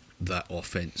look at that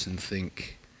offense and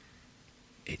think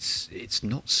it's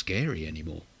not scary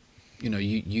anymore. You know,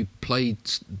 you played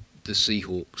the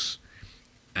Seahawks,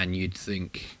 and you'd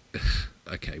think,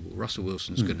 okay, well, Russell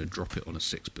Wilson's going to drop it on a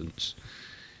sixpence.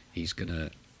 He's going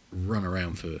to run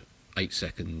around for 8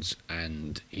 seconds,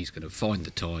 and he's going to find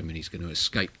the time, and he's going to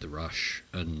escape the rush,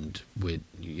 and we're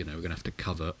going to have to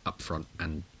cover up front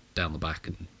and down the back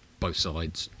and both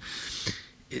sides.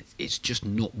 It's just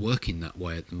not working that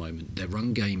way at the moment. Their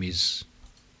run game is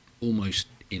almost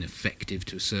ineffective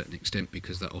to a certain extent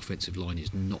because that offensive line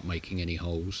is not making any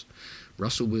holes.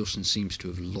 Russell Wilson seems to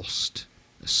have lost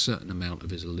a certain amount of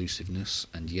his elusiveness,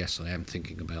 and yes, I am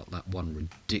thinking about that one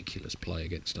ridiculous play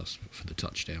against us for the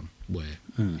touchdown where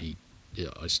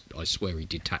I swear he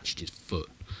detached his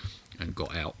foot and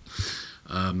got out.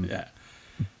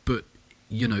 But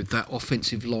that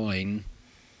offensive line,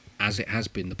 as it has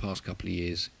been the past couple of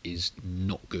years, is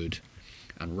not good,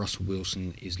 and Russell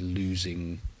Wilson is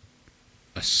losing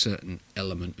a certain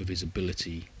element of his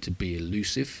ability to be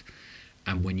elusive.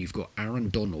 And when you've got Aaron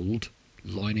Donald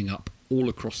lining up all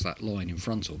across that line in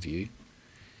front of you,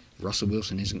 Russell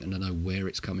Wilson isn't going to know where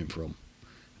it's coming from.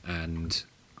 And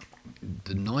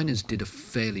the Niners did a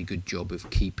fairly good job of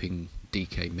keeping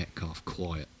DK Metcalf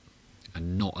quiet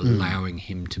and not allowing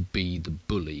him to be the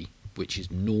bully, which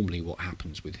is normally what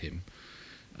happens with him.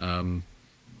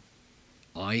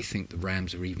 I think the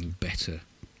Rams are even better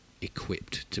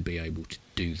equipped to be able to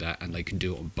do that, and they can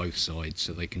do it on both sides.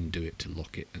 So they can do it to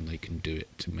Lockett and they can do it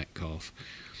to Metcalf.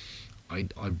 I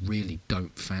really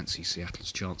don't fancy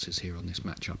Seattle's chances here on this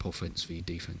matchup, offense v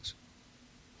defense.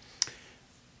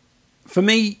 For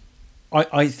me,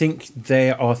 I think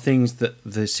there are things that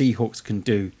the Seahawks can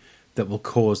do that will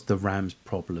cause the Rams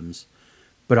problems.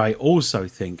 But I also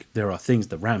think there are things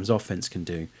the Rams offense can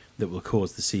do that will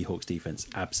cause the Seahawks defense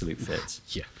absolute fits.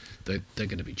 Yeah, they're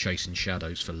going to be chasing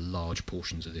shadows for large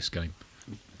portions of this game.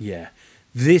 Yeah,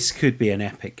 this could be an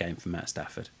epic game for Matt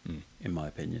Stafford, in my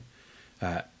opinion.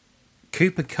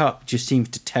 Cooper Kupp just seems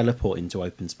to teleport into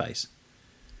open space.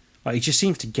 Like, he just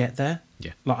seems to get there.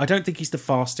 Yeah. Like, I don't think he's the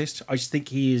fastest. I just think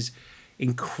he is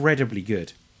incredibly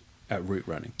good at route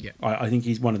running. Yeah. I think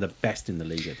he's one of the best in the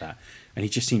league at that. And he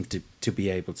just seems to be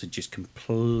able to just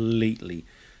completely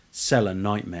sell a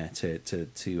nightmare to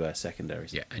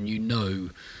secondaries. Yeah, and you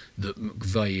know that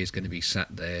McVay is going to be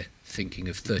sat there thinking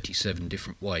of 37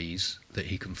 different ways that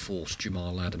he can force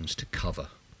Jamal Adams to cover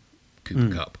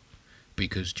Cooper Kupp.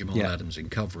 Because Jamal Adams in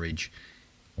coverage,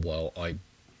 well, I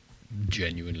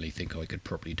genuinely think I could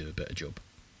probably do a better job.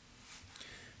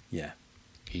 Yeah.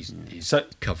 His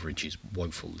coverage is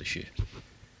woeful this year.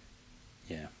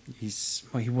 Yeah,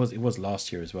 it was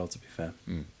last year as well, to be fair.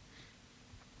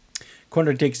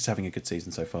 Quandre Diggs is having a good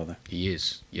season so far, though. He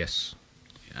is, yes,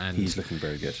 and he's looking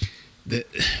very good.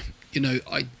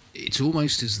 It's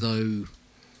almost as though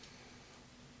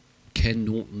Ken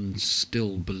Norton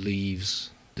still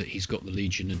believes that he's got the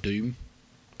Legion of Doom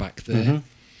back there,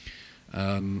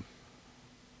 and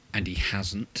he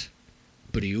hasn't.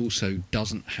 But he also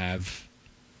doesn't have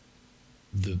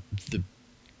the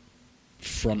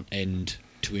front end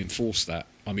to enforce that.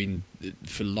 I mean,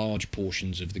 for large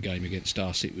portions of the game against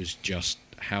us, it was just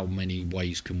how many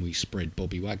ways can we spread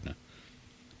Bobby Wagner?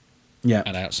 Yeah.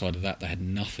 And outside of that, they had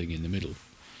nothing in the middle.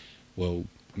 Well,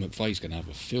 McVay's going to have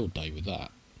a field day with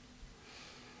that.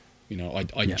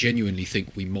 I genuinely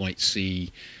think we might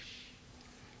see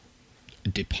a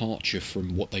departure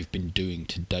from what they've been doing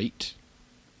to date,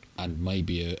 and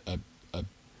maybe a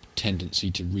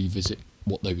tendency to revisit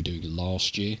what they were doing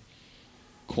last year.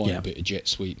 Quite a bit of jet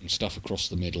sweep and stuff across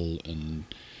the middle, and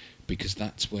because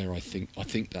that's where I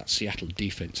think that Seattle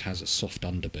defense has a soft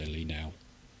underbelly now,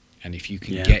 and if you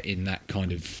can get in that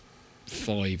kind of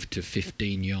 5 to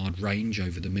 15 yard range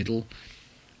over the middle,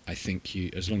 I think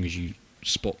as long as you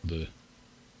spot the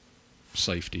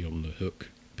safety on the hook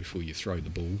before you throw the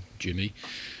ball, Jimmy,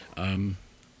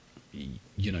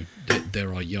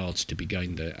 there are yards to be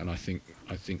gained there, and I think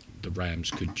the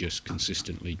Rams could just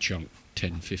consistently chunk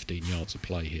 10, 15 yards of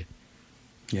play here.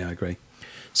 Yeah, I agree.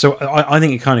 So I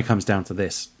think it kind of comes down to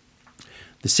this.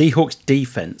 The Seahawks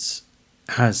defense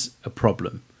has a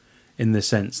problem in the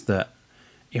sense that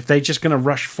if they're just going to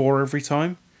rush 4 every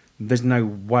time, there's no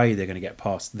way they're going to get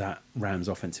past that Rams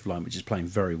offensive line, which is playing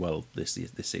very well this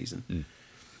season.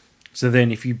 So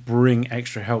then if you bring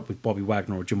extra help with Bobby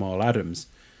Wagner or Jamal Adams,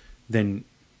 then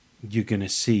you're going to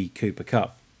see Cooper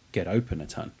Kupp get open a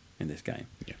ton in this game.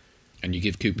 Yeah. And you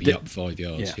give Cooper Yup 5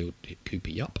 yards, yeah. he'll hit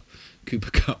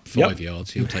Cooper Cup 5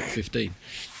 yards, he'll take 15.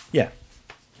 Yeah.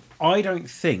 I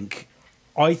think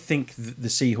the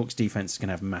Seahawks defense is going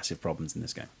to have massive problems in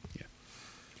this game. Yeah.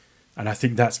 And I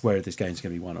think that's where this game's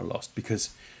going to be won or lost, because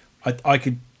I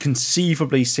could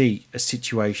conceivably see a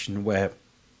situation where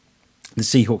the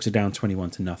Seahawks are down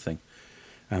 21-0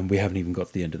 and we haven't even got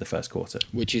to the end of the first quarter.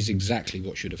 Which is exactly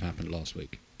what should have happened last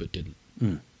week, but didn't.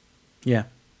 Yeah.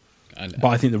 But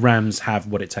I think the Rams have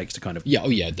what it takes to kind of the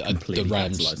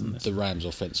capitalise on this. Rams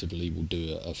offensively will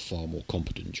do a far more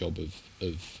competent job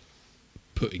of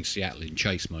putting Seattle in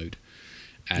chase mode.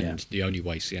 And the only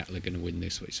way Seattle are going to win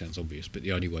this, which sounds obvious, but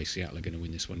the only way Seattle are going to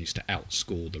win this one is to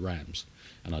outscore the Rams.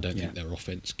 And I don't think their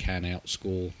offense can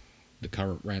outscore the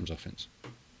current Rams offense.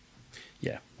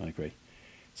 Yeah, I agree.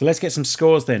 So let's get some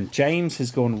scores then. James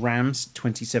has gone Rams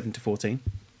 27-14.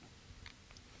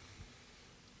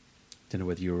 Don't know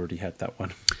whether you already had that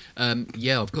one.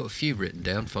 Yeah, I've got a few written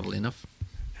down, funnily enough.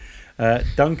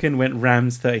 Duncan went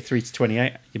Rams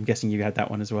 33-28. I'm guessing you had that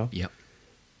one as well. Yep.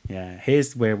 Yeah.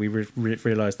 Here's where we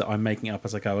realise that I'm making it up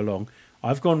as I go along.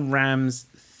 I've gone Rams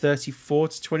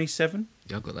 34-27.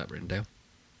 Yeah, I've got that written down.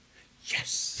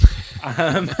 Yes.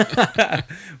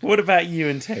 What about you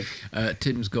and Tim?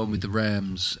 Tim's gone with the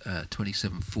Rams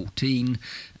 27-14.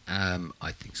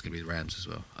 I think it's going to be the Rams as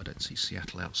well. I don't see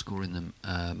Seattle outscoring them.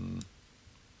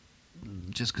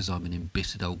 Just because I'm an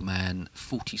embittered old man,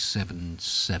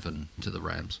 47-7 to the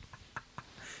Rams.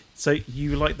 So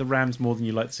you like the Rams more than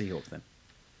you like the Seahawks then?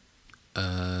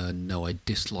 No, I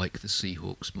dislike the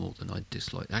Seahawks more than I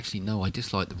dislike... Actually, no, I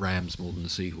dislike the Rams more than the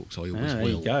Seahawks. I always there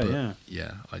will. You go, but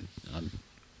yeah, I'm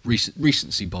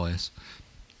recency bias.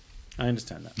 I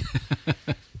understand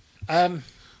that.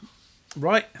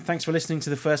 Right, thanks for listening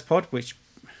to the first pod, which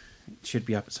should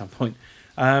be up at some point.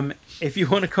 If you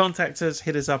want to contact us,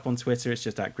 hit us up on Twitter. It's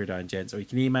just @GridironGents, or you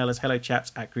can email us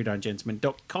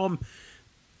hellochaps@gridirongentlemen.com.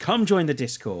 Come join the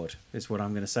Discord, is what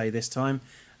I'm going to say this time.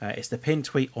 It's the pinned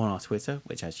tweet on our Twitter,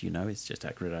 which, as you know, is just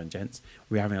 @GridironGents.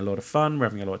 We're having a lot of fun. We're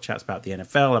having a lot of chats about the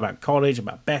NFL, about college,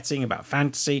 about betting, about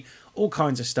fantasy, all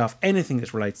kinds of stuff. Anything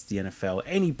that's related to the NFL,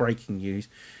 any breaking news,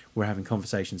 we're having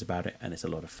conversations about it, and it's a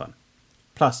lot of fun.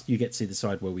 Plus, you get to see the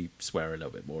side where we swear a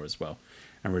little bit more as well,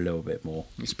 and we're a little bit more...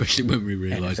 Especially when we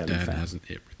realise NFL Dan fan. hasn't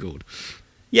hit record.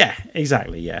 Yeah,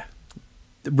 exactly, yeah.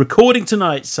 Recording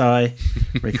tonight, Si.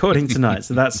 Recording tonight,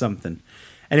 so that's something.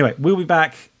 Anyway, we'll be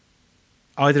back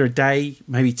either a day,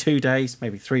 maybe 2 days,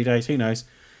 maybe 3 days, who knows.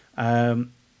 We'll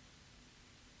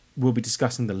be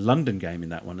discussing the London game in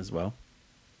that one as well.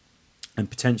 And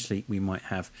potentially we might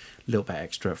have a little bit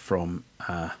extra from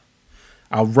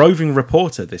our roving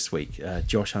reporter this week,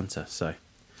 Josh Hunter. So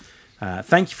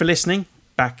thank you for listening.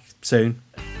 Back soon.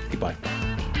 Goodbye.